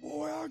said, oh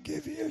boy, I'll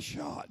give you a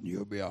shot and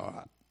you'll be all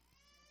right.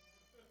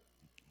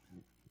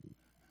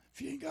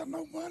 If you ain't got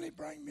no money,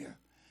 bring me a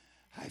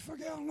half a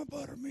gallon of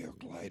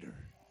buttermilk later.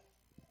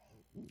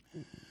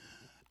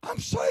 I'm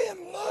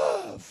saying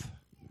love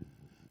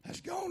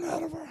has gone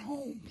out of our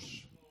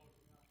homes.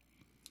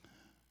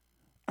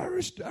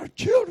 Our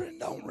children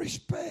don't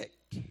respect.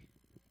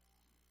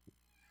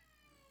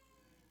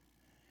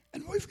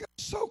 And we've got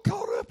so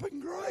caught up in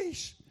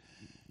grace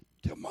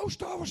till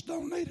most of us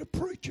don't need a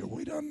preacher.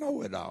 We don't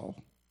know it all.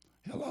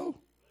 Hello?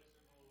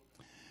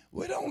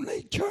 We don't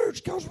need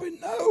church because we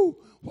know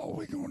what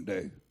we're going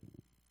to do.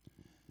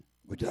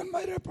 We done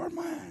made up our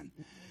mind.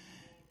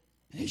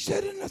 He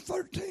said in the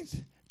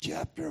 13th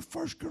chapter of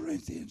 1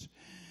 Corinthians,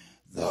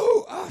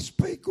 though I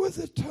speak with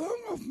the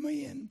tongue of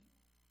men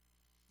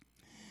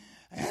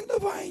and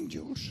of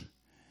angels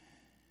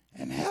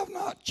and have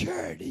not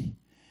charity,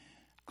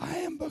 I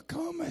am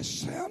become a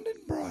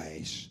sounding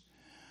brass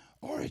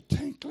or a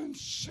tinkling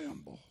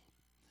cymbal.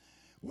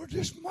 We're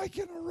just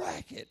making a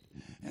racket,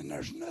 and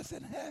there's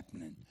nothing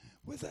happening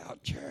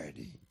without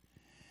charity.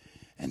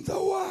 And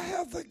though I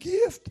have the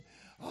gift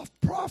of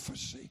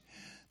prophecy,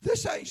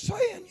 this ain't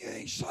saying you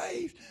ain't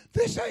saved.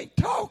 This ain't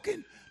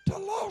talking to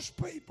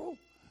lost people.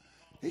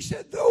 He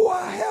said, though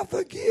I have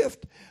the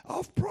gift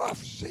of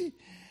prophecy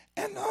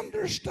and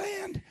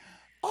understand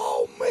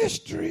all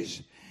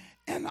mysteries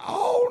and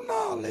all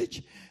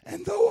knowledge,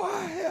 and though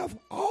I have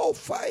all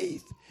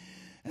faith,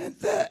 and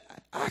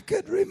that I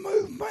could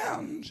remove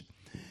mountains,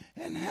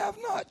 and have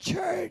not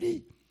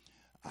charity,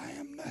 I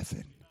am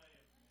nothing.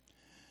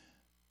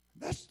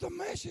 That's the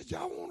message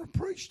I want to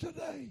preach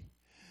today.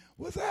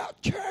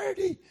 Without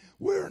charity,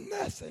 we're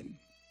nothing.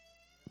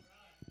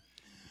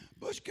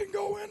 Bush can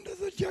go into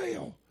the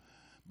jail,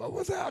 but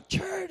without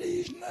charity,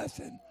 he's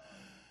nothing.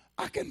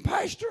 I can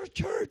pastor a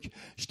church,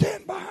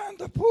 stand behind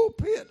the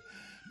pulpit,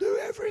 do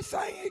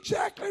everything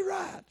exactly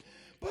right.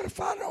 But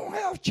if I don't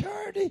have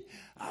charity,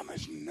 I'm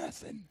as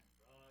nothing.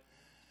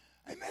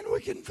 Amen.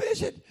 We can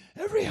visit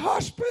every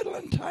hospital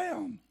in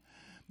town,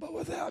 but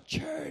without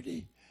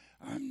charity,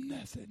 I'm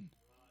nothing.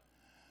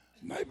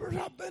 Neighbors,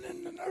 I've been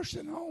in the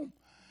nursing home.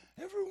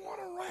 Everyone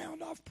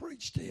around I've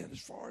preached in, as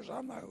far as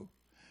I know,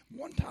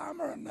 one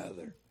time or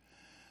another.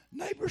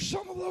 Neighbors,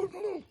 some of those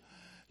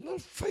little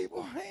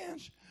feeble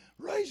hands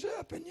raise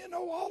up, and you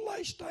know, all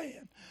they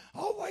stand,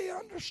 all they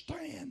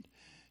understand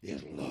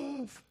is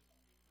love.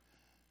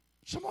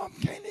 Some of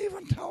them can't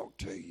even talk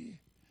to you,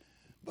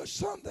 but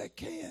some that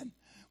can.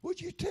 Would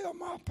you tell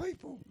my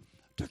people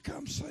to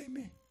come see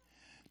me?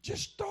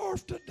 Just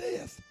starve to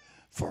death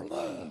for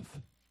love.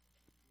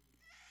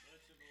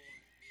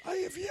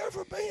 Hey, have you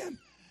ever been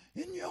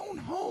in your own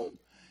home,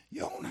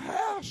 your own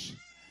house,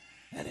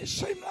 and it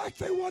seemed like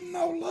there wasn't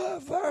no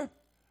love there?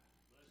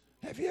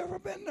 Have you ever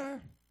been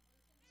there?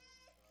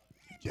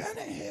 Janet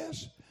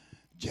has.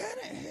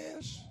 Janet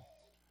has.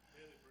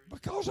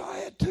 Because I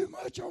had too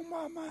much on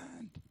my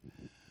mind.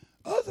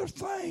 Other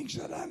things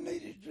that I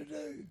needed to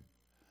do.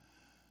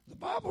 The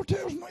Bible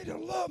tells me to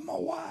love my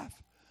wife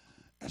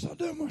as I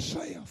do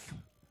myself.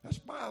 That's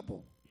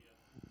Bible.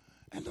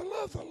 And to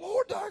love the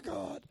Lord thy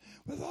God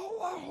with all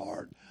thy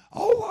heart,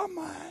 all thy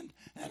mind,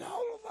 and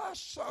all of thy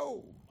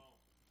soul.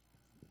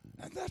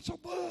 And that's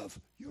above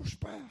your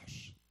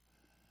spouse.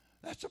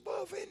 That's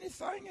above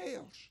anything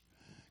else.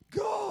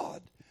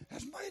 God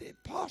has made it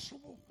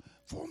possible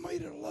for me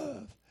to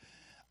love.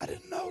 I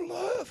didn't know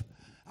love.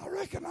 I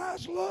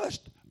recognized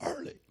lust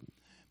early,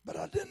 but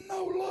I didn't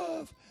know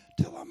love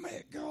till I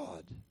met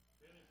God.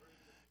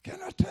 Can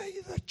I tell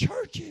you, the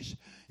churches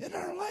in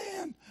our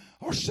land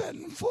are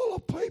sitting full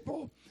of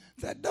people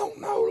that don't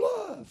know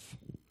love,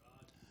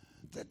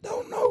 that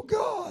don't know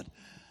God,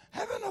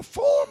 having a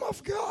form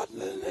of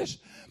godliness,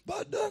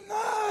 but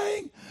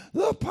denying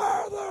the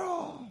power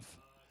thereof.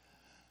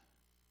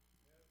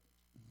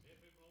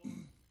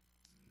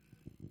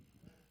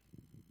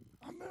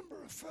 I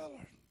remember a fella,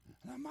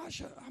 and I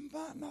might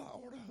not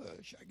ought to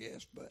hush, I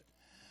guess, but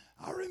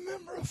I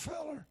remember a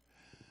fella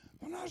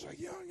when I was a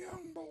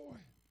young boy.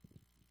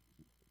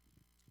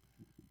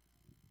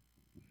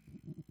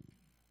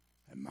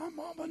 And my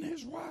mom and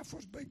his wife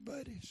was big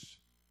buddies.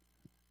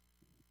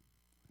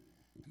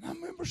 And I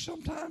remember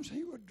sometimes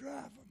he would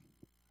drive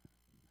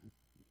them.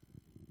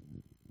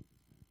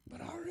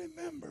 But I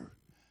remember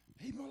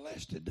he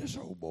molested this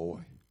old boy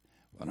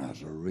when I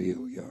was a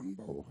real young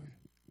boy.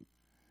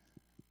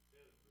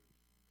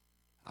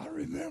 I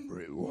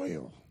remember it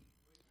well.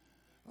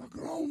 A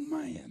grown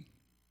man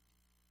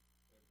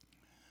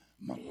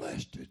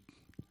molested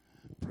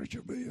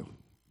Preacher Bill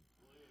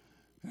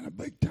in a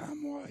big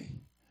time way.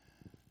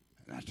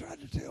 And I tried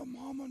to tell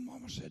Mama, and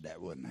Mama said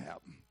that wouldn't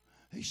happen.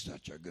 He's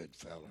such a good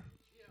fella.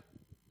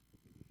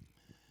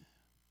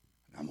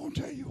 And I'm going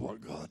to tell you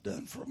what God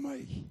done for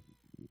me.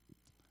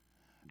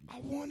 I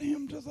won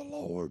him to the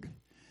Lord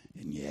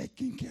in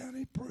Yadkin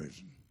County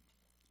Prison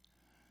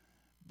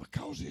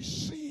because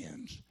his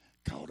sins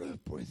caught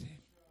up with him.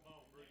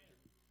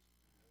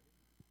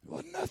 There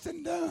wasn't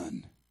nothing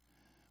done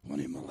when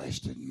he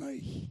molested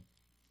me.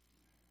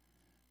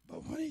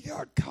 But when he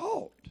got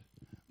caught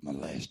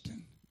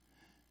molesting,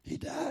 he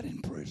died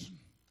in prison.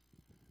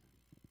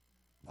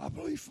 I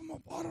believe from the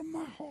bottom of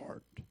my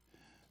heart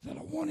that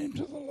I won him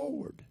to the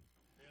Lord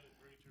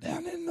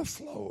down in the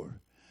floor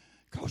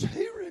because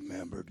he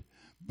remembered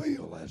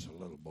Bill as a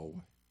little boy.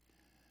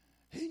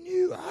 He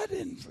knew I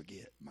didn't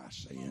forget my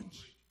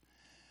sins.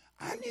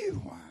 I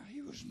knew why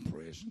he was in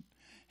prison.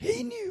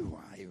 He knew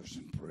why he was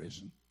in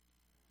prison.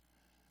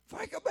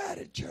 Think about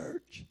it,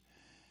 church.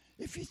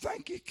 If you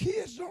think your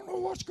kids don't know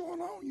what's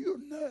going on, you're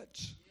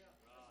nuts.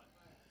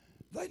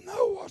 They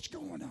know what's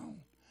going on.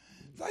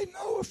 They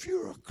know if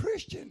you're a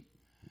Christian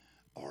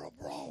or a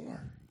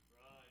brawler.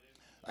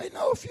 They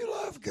know if you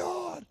love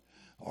God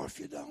or if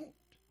you don't.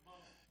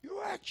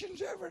 Your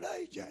actions every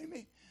day,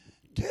 Jamie,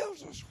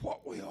 tells us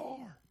what we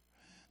are.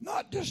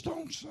 Not just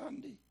on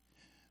Sunday.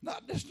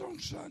 Not just on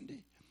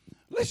Sunday.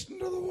 Listen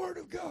to the Word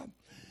of God.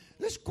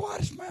 This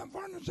quietest Mount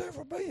Vernon's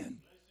ever been.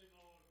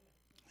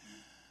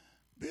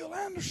 Bill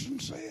Anderson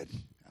said,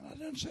 and I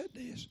done said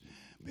this,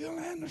 Bill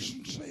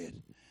Anderson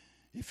said,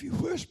 if you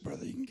whisper,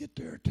 you can get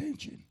their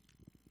attention.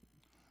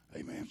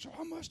 Amen. So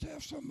I must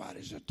have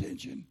somebody's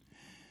attention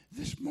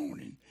this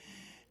morning.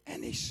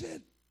 And he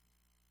said,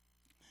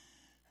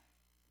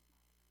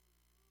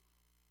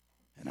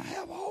 and I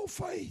have all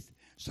faith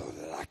so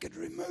that I could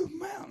remove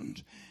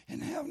mountains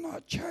and have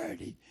not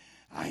charity,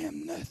 I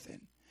am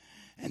nothing.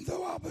 And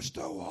though I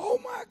bestow all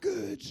my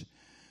goods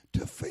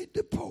to feed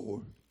the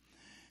poor,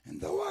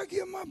 and though I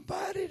give my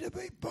body to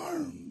be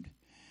burned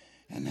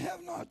and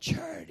have not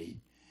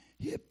charity,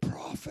 it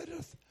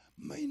profiteth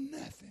me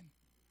nothing.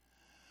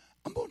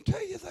 I'm going to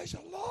tell you there's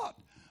a lot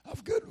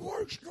of good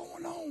works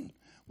going on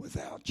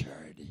without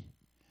charity.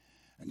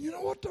 And you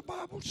know what the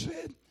Bible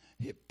said?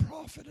 It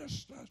profiteth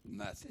us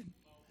nothing.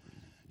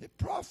 It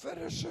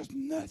profiteth us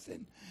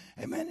nothing.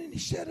 Amen. And he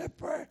said up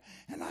there,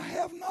 and I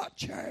have not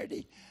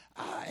charity,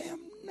 I am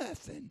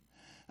nothing.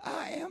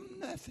 I am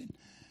nothing.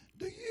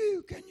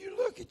 Can you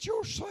look at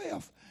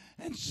yourself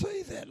and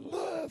see that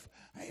love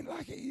ain't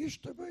like it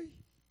used to be?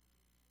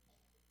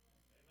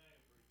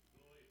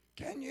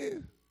 Can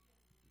you?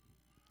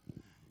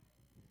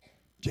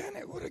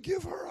 Janet would have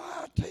given her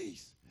eye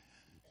teeth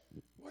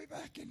way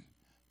back in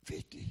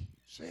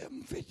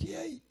 57,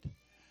 58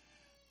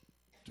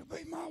 to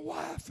be my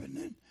wife. And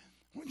then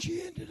when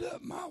she ended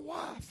up my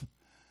wife,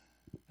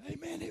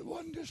 amen, it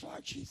wasn't just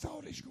like she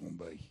thought it was going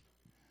to be.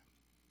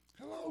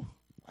 Hello?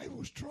 There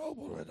was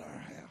trouble at our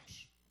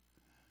house.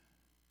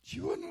 She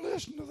wouldn't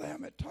listen to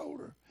them that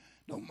told her,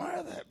 don't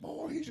marry that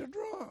boy, he's a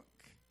drunk.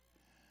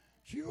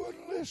 She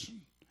wouldn't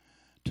listen.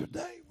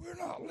 Today, we're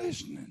not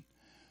listening.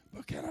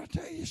 But can I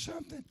tell you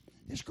something?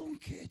 It's going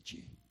to catch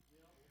you.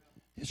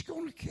 It's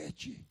going to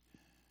catch you.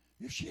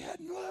 If she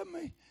hadn't loved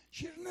me,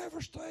 she'd have never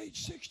stayed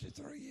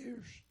 63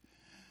 years.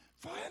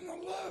 If I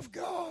hadn't loved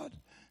God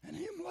and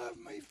him loved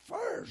me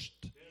first,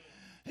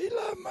 he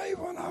loved me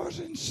when I was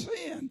in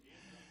sin.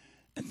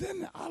 And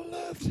then I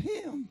loved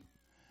him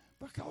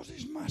because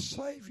he's my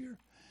Savior.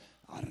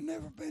 I'd have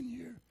never been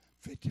here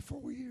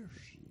 54 years.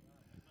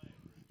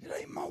 It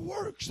ain't my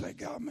works that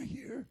got me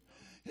here.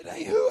 It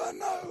ain't who I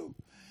know.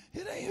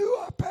 It ain't who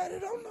I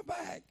patted on the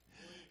back.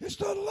 It's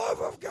the love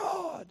of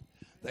God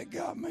that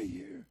got me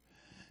here.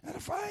 And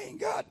if I ain't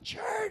got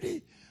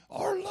charity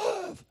or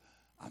love,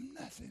 I'm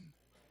nothing.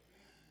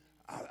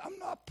 I'm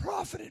not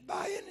profited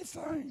by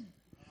anything.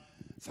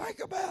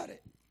 Think about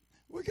it.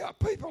 We got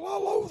people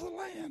all over the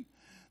land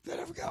that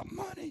have got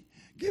money,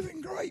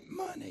 giving great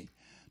money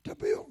to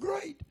build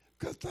great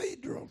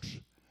cathedrals.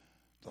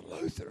 The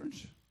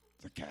Lutherans,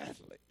 the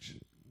Catholics.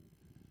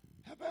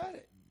 How about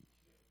it?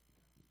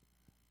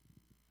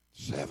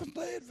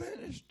 Seventh-day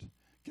Adventist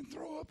can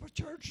throw up a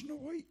church in a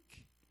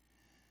week.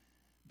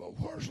 But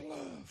where's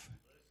love?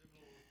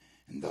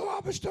 And though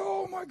I bestow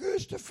all my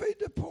goods to feed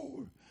the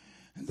poor,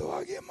 and though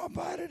I give my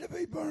body to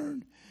be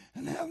burned,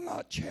 and have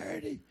not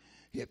charity,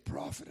 it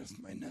profiteth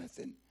me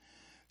nothing.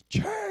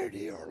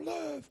 Charity or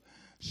love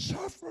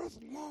suffereth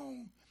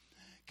long.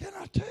 Can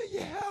I tell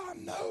you how I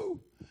know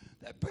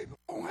that people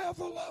don't have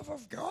the love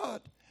of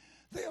God?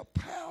 They'll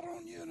pout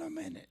on you in a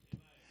minute.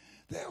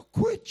 They'll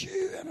quit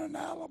you in an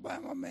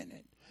Alabama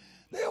minute.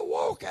 They'll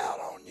walk out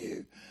on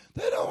you.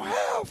 They don't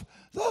have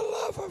the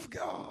love of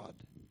God.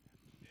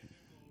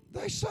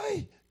 They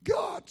say,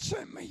 God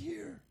sent me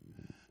here.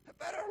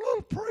 About our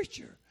little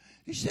preacher.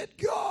 He said,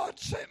 God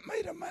sent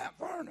me to Mount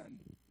Vernon.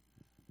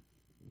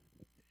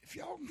 If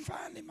y'all can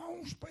find him, I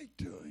won't speak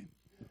to him.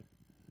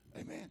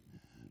 Amen.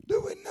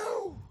 Do we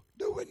know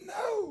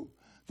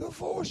the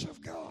voice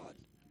of God?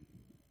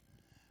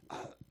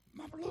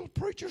 My little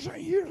preachers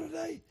ain't here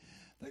today.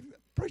 They're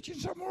preaching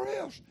somewhere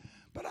else.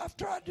 But I've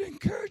tried to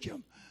encourage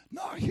them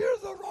not hear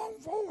the wrong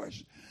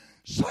voice.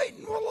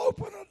 Satan will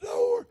open a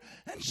door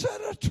and set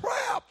a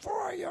trap for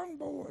our young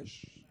boys.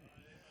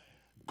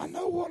 I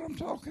know what I'm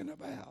talking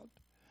about.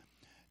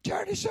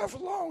 Charity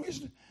suffereth long,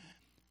 is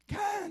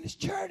kind, is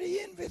charity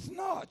envieth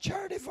not.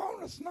 Charity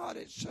vaunteth not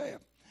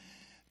itself.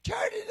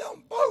 Charity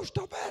don't boast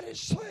about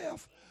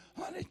itself.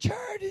 Honey,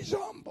 charity's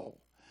humble.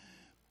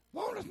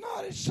 Vaunteth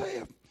not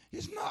itself,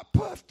 is not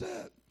puffed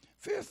up.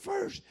 Fifth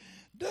verse,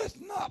 doth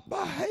not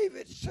behave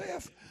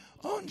itself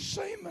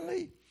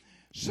unseemly,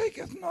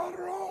 seeketh not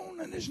her own,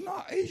 and is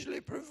not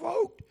easily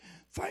provoked,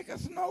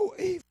 thinketh no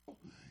evil.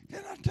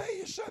 Can I tell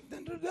you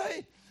something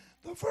today?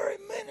 The very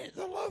minute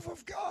the love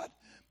of God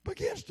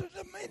begins to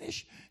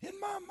diminish in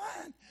my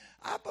mind,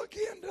 I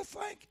begin to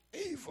think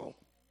evil.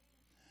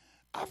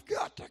 I've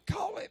got to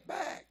call it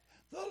back.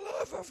 The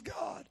love of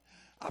God.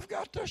 I've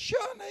got to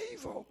shun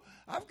evil.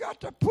 I've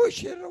got to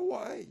push it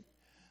away.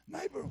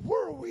 Neighbor,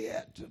 where are we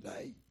at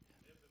today?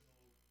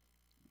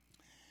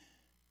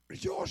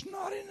 Rejoice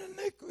not in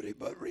iniquity,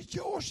 but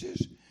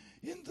rejoices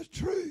in the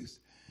truth.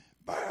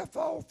 Beareth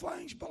all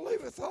things,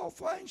 believeth all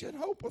things, and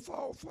hopeth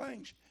all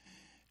things,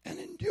 and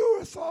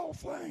endureth all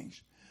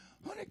things.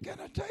 Honey, can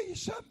I tell you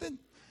something?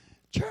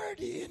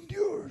 Charity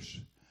endures.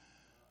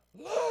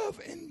 Love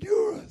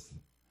endureth.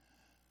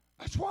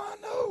 That's why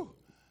I know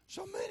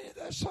so many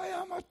that say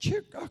I'm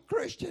a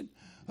Christian,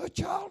 a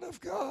child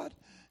of God,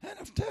 and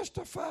have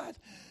testified.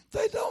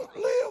 They don't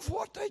live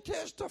what they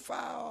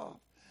testify of.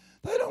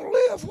 They don't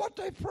live what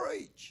they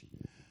preach.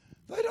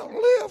 They don't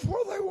live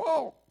where they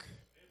walk.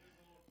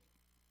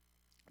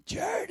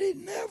 Charity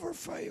never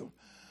fails.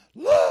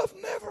 Love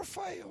never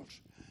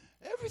fails.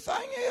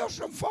 Everything else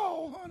will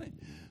fall, honey.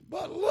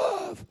 But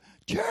love,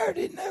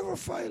 charity never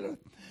faileth.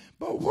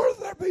 But where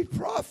there be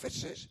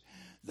prophecies,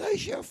 they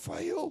shall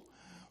fail.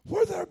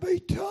 Where there be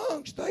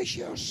tongues, they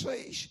shall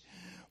cease.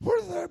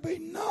 Where there be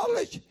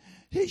knowledge,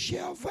 he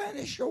shall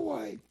vanish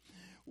away.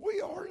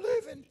 We are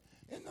living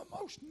in the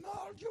most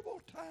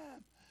knowledgeable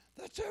time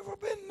that's ever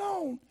been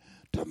known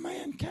to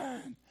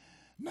mankind.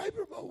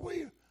 Neighbor, but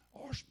we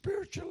are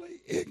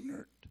spiritually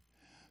ignorant.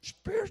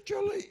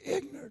 Spiritually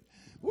ignorant.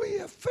 We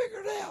have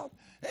figured out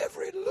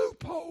every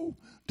loophole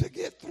to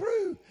get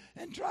through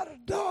and try to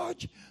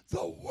dodge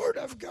the Word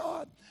of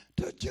God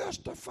to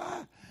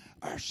justify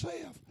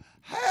ourselves.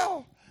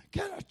 How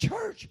can a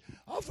church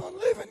of the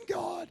living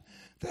God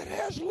that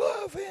has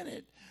love in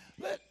it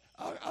let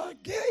a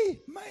gay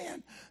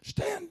man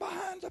stand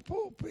behind the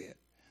pulpit?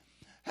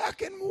 How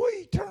can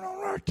we turn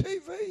on our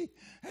TV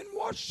and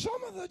watch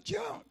some of the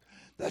junk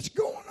that's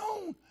going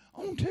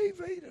on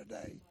TV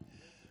today?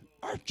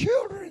 Our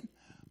children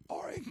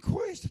are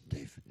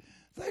inquisitive.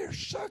 They are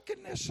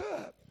sucking this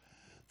up.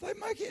 They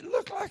make it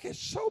look like it's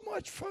so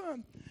much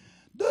fun.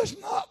 Does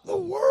not the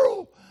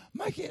world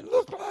make it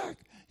look like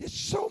it's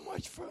so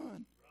much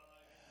fun?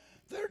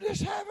 They're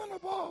just having a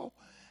ball.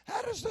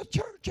 How does the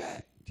church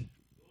act?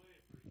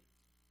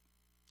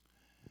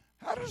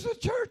 How does the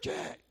church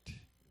act?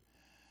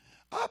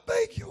 I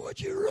beg you, would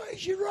you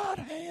raise your right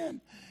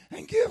hand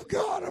and give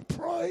God a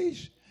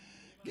praise?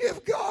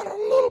 Give God a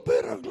little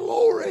bit of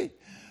glory.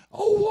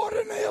 Oh, what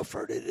an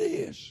effort it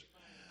is.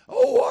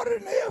 Oh, what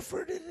an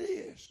effort it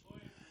is.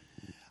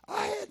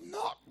 I had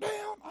knocked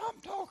down, I'm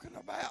talking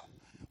about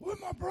with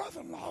my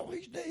brother-in-law,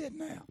 he's dead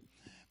now.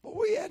 But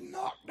we had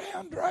knocked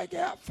down, drag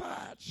out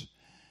fights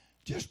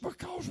just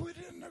because we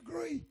didn't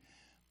agree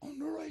on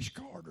the race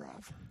car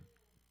driver.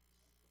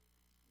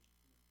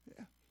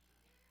 Yeah.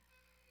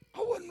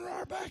 I wouldn't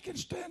rear back and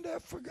stand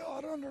up for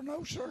God under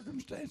no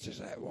circumstances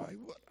that way,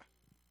 would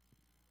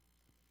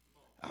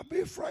I? I'd be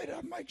afraid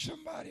I'd make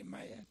somebody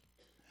mad.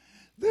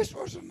 This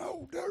was an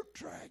old dirt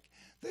track.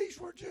 These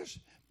were just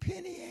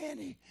penny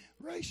ante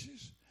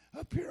races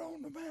up here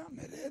on the mountain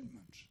at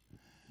Edmonds.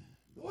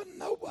 There wasn't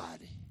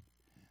nobody.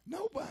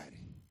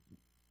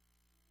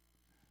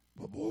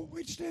 But boy,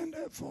 we'd stand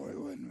up for it,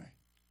 wouldn't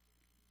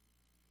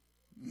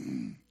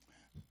we?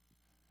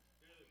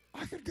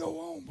 I could go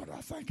on, but I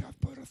think I've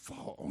put a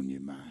thought on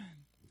your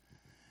mind.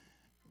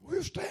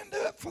 We'll stand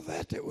up for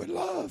that we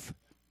love.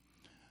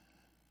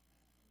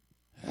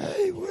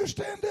 Hey, we'll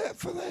stand up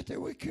for that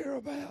we care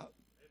about.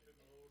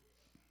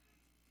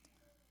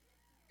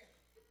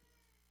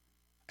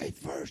 8th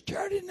verse,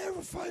 charity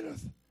never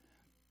faileth.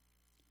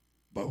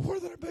 But where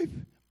there be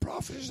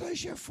prophets, they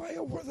shall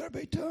fail. Where there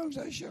be tongues,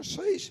 they shall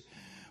cease.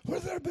 Where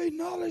there be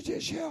knowledge,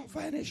 it shall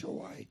vanish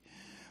away.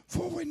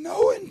 For we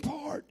know in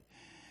part,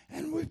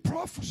 and we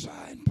prophesy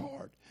in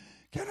part.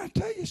 Can I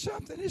tell you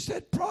something? It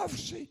said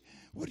prophecy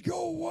would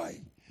go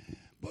away.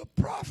 But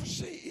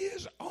prophecy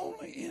is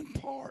only in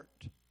part.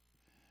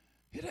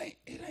 It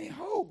ain't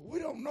whole. We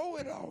don't know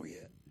it all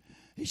yet.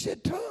 He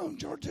said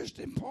tongues are just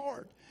in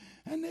part,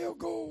 and they'll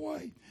go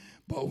away.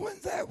 But when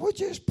that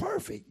which is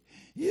perfect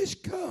is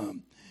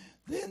come,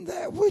 then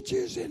that which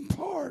is in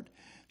part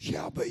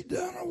shall be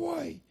done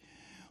away.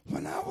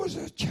 When I was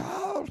a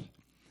child,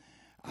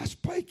 I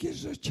spake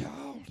as a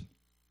child.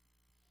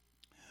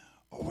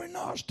 Are we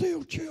not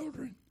still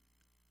children?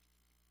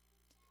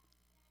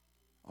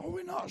 Are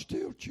we not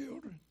still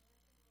children?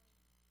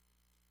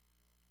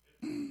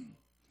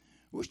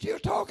 We're still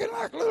talking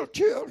like little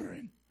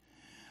children.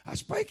 I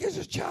spake as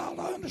a child.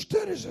 I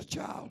understood as a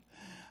child.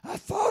 I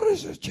thought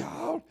as a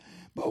child.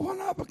 But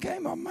when I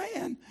became a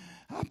man,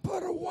 I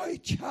put away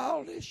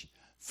childish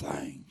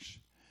things.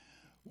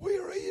 We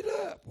read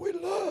up. We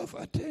love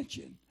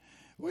attention.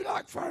 We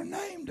like for our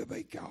name to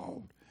be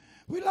called.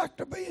 We like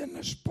to be in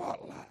the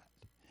spotlight.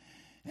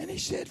 And he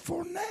said,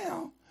 for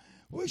now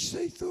we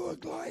see through a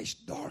glass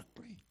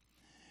darkly,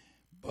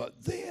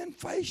 but then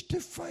face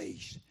to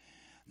face.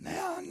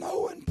 Now I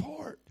know in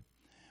part,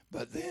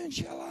 but then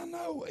shall I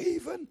know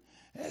even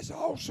as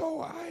also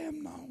I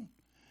am known.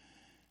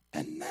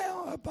 And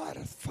now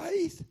abideth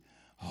faith,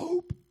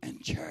 hope,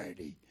 and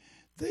charity,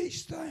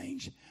 these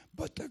things,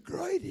 but the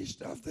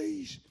greatest of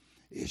these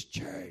is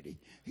charity.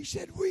 He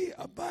said we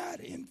abide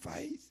in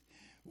faith.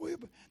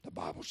 The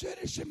Bible said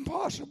it's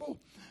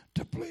impossible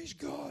to please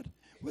God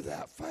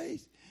without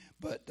faith,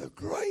 but the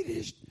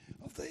greatest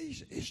of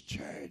these is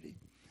charity.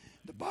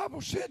 The Bible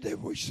said that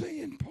we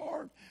see in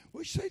part,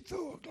 we see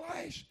through a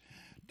glass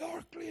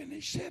darkly, and he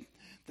said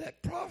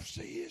that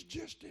prophecy is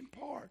just in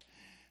part.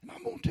 And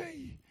I'm going to tell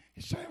you,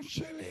 it sounds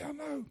silly, I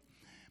know,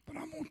 but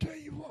I'm going to tell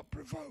you what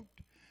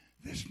provoked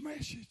this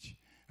message.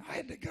 I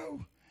had to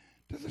go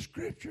to the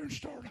scripture and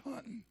start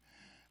hunting.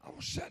 I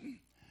was sitting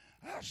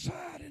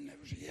outside, and there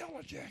was a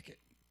yellow jacket.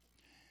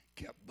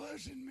 Kept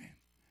buzzing me.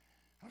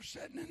 I was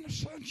sitting in the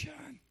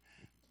sunshine,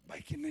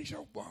 baking these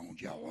old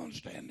bones. Y'all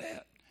understand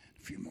that?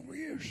 A few more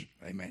years.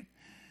 Amen.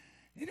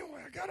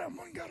 Anyway, I got up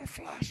and got a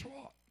fly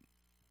swat.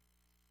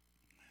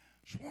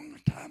 Swung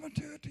the timing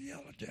to it, the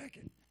yellow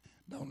jacket.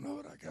 Don't know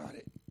it, I got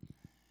it.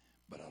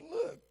 But I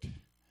looked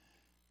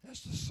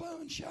as the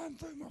sun shined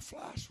through my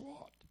fly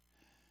swat.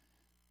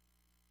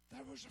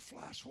 There was a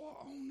fly swat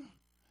on the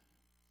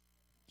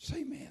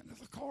cement of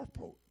the car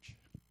porch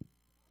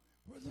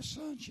where the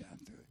sun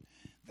shined through it.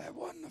 That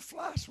wasn't a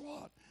fly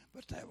swat,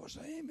 but that was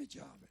an image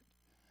of it.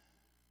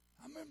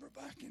 I remember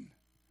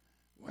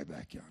way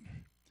back yonder,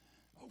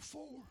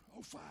 04,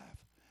 05.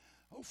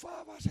 05,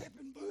 I was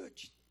helping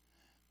Butch.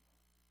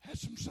 Had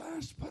some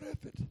signs to put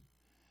up at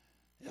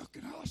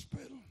Elkin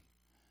Hospital.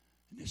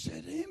 And they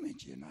said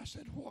imaging. I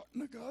said, what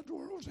in the God's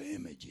world is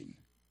imaging?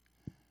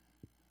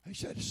 He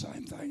said, the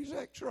same thing as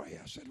x-ray.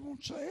 I said,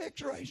 won't say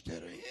x-ray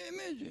instead of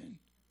imaging.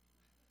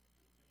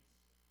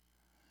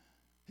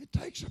 It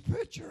takes a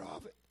picture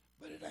of it,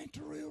 but it ain't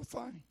the real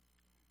thing.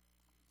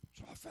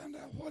 So I found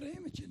out what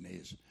imaging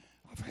is.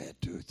 I've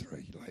had 2 or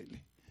 3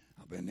 lately.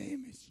 I've been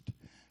imaged.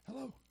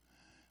 Hello.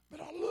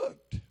 But I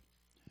looked,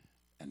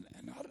 and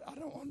I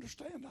don't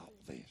understand all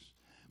of this.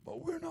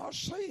 But we're not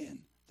seeing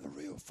the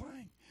real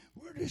thing.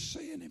 We're just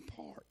seeing in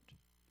part.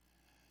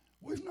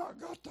 We've not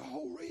got the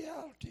whole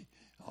reality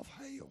of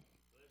hell.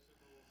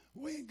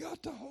 We ain't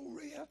got the whole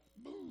reality.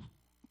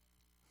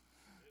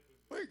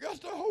 We ain't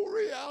got the whole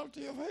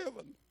reality of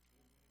heaven.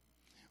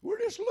 We're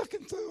just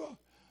looking through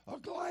a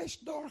glass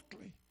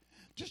darkly,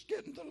 just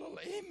getting the little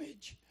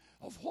image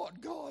of what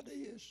God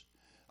is.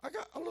 I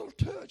got a little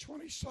touch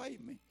when he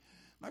saved me.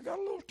 I got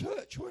a little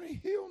touch when he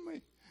healed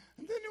me.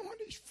 And then when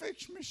he's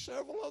fixed me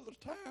several other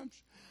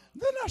times.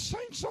 Then I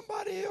seen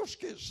somebody else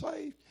get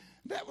saved.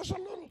 That was a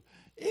little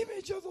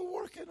image of the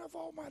working of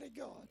Almighty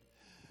God.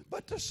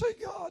 But to see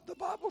God, the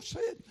Bible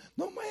said,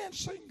 no man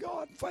seen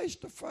God face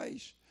to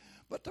face.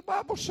 But the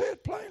Bible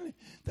said plainly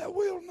that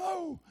we'll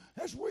know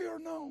as we are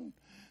known.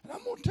 And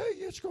I'm going to tell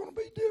you, it's going to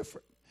be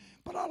different.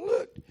 But I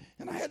looked,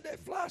 and I had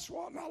that fly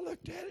swat, and I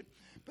looked at it.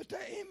 But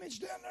that image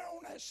down there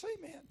on that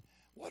cement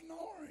wasn't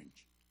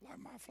orange like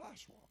my fly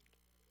swat.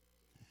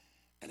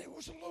 And it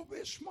was a little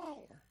bit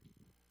smaller.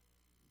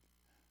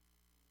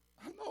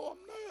 I know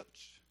I'm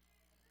nuts.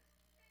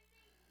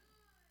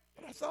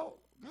 But I thought,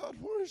 God,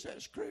 where is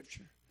that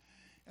scripture?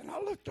 And I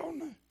looked on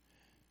the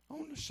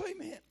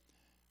cement,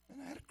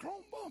 and I had a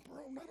chrome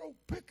bumper on that old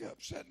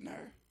pickup sitting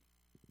there.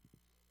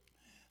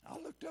 I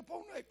looked up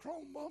on that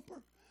chrome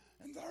bumper,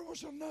 and there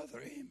was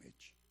another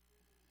image.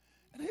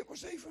 And it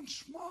was even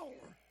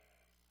smaller.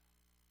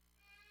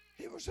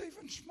 It was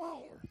even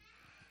smaller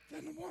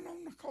than the one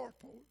on the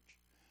carport.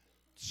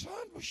 The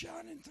sun was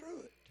shining through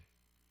it,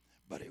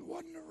 but it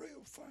wasn't a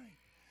real thing.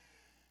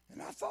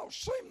 And I thought,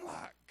 seemed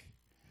like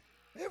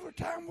every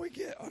time we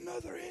get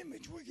another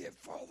image, we get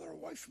farther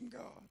away from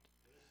God.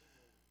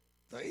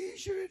 The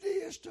easier it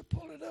is to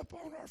pull it up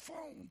on our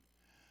phone.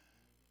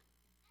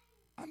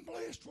 I'm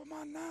blessed with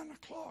my 9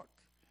 o'clock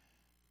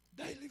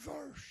daily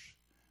verse.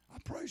 I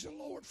praise the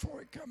Lord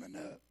for it coming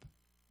up.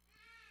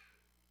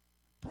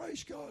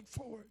 Praise God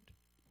for it.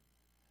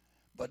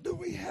 But do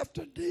we have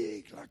to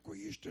dig like we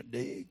used to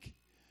dig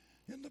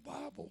in the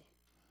Bible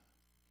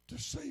to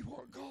see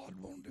what God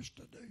wanted us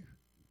to do?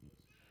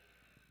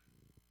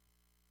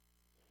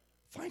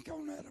 Think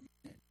on that a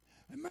minute.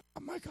 It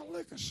may make a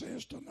lick of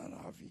sense to none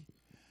of you.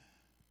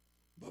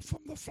 But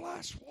from the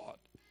fly swat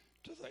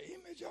to the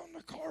image on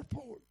the car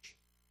porch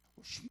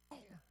was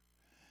smaller.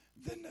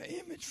 Then the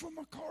image from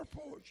a car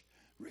porch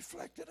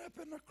reflected up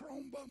in the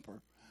chrome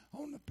bumper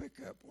on the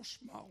pickup was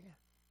smaller.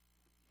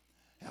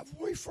 Have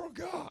we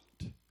forgot?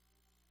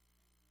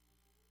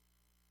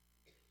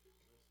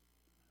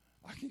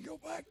 I can go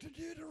back to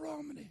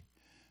Deuteronomy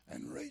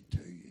and read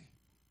to you.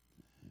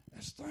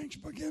 As things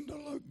begin to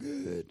look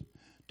good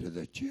to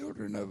the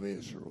children of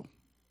Israel,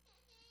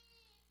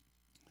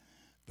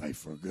 they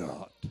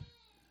forgot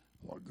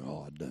what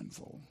God done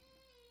for them.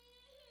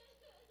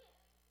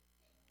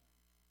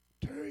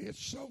 Terry,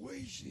 it's so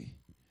easy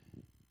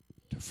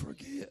to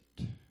forget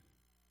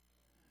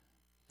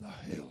the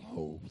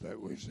hellhole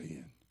that was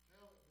in.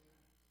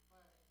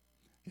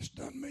 It's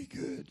done me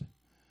good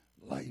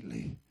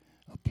lately,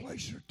 a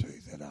place or two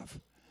that I've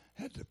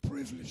had the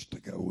privilege to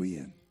go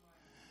in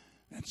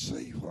and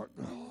see what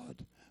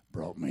God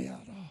brought me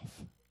out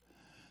of.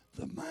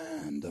 The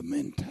mind, the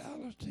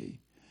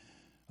mentality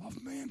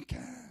of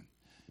mankind,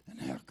 and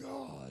how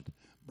God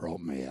brought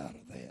me out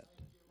of that.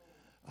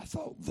 I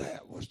thought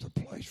that was the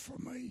place for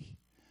me,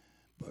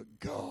 but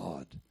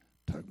God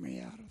took me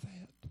out of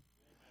that.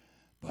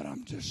 But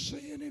I'm just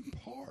seeing in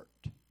part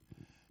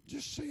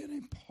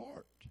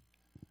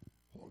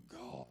what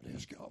God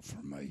has got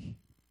for me.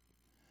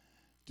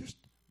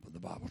 But the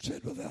Bible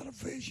said, without a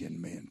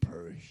vision, men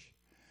perish.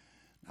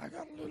 I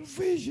got a little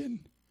vision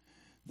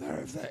there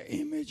of that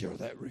image or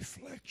that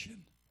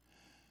reflection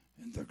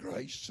and the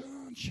great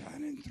sun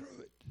shining through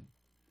it.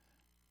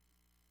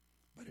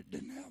 But it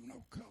didn't have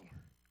no color.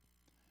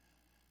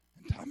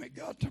 And time it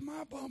got to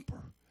my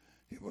bumper,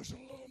 it was a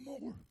little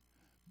more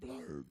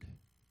blurred.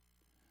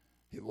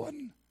 It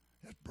wasn't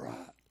as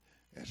bright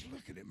as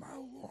looking at my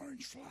old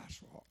orange fly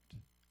swat.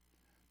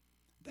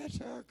 That's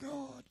how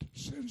God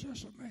sends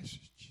us a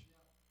message.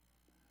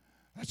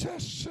 That's how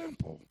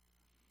simple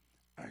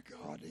our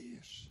God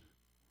is.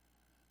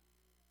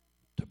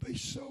 To be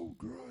so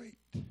great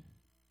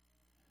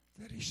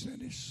that He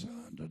sent His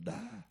Son to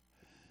die,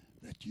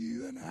 that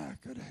you and I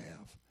could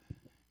have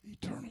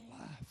eternal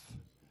life.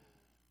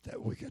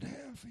 That we could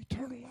have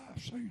eternal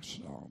life. Sing a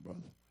song, brother.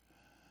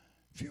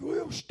 If you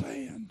will,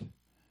 stand.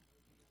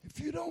 If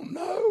you don't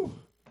know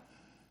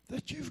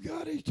that you've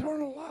got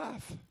eternal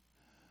life,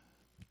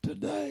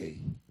 today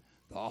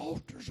the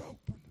altar's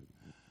open.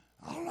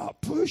 I'll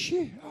not push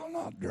you. I'll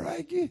not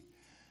drag you.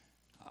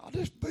 I'll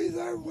just be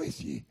there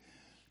with you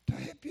to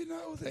help you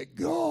know that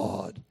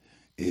God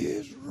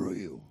is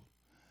real.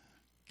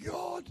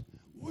 God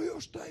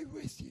will stay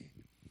with you.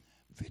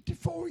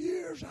 54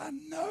 years, I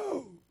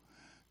know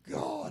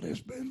God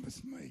has been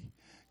with me.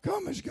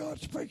 Come as God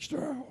speaks to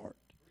our heart.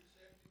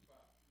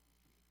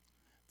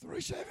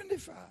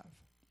 375.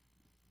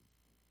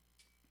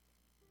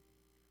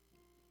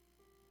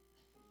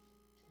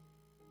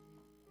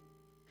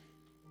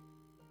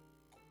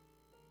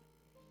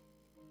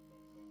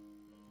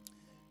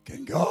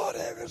 Can God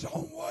have His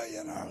own way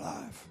in our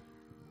life?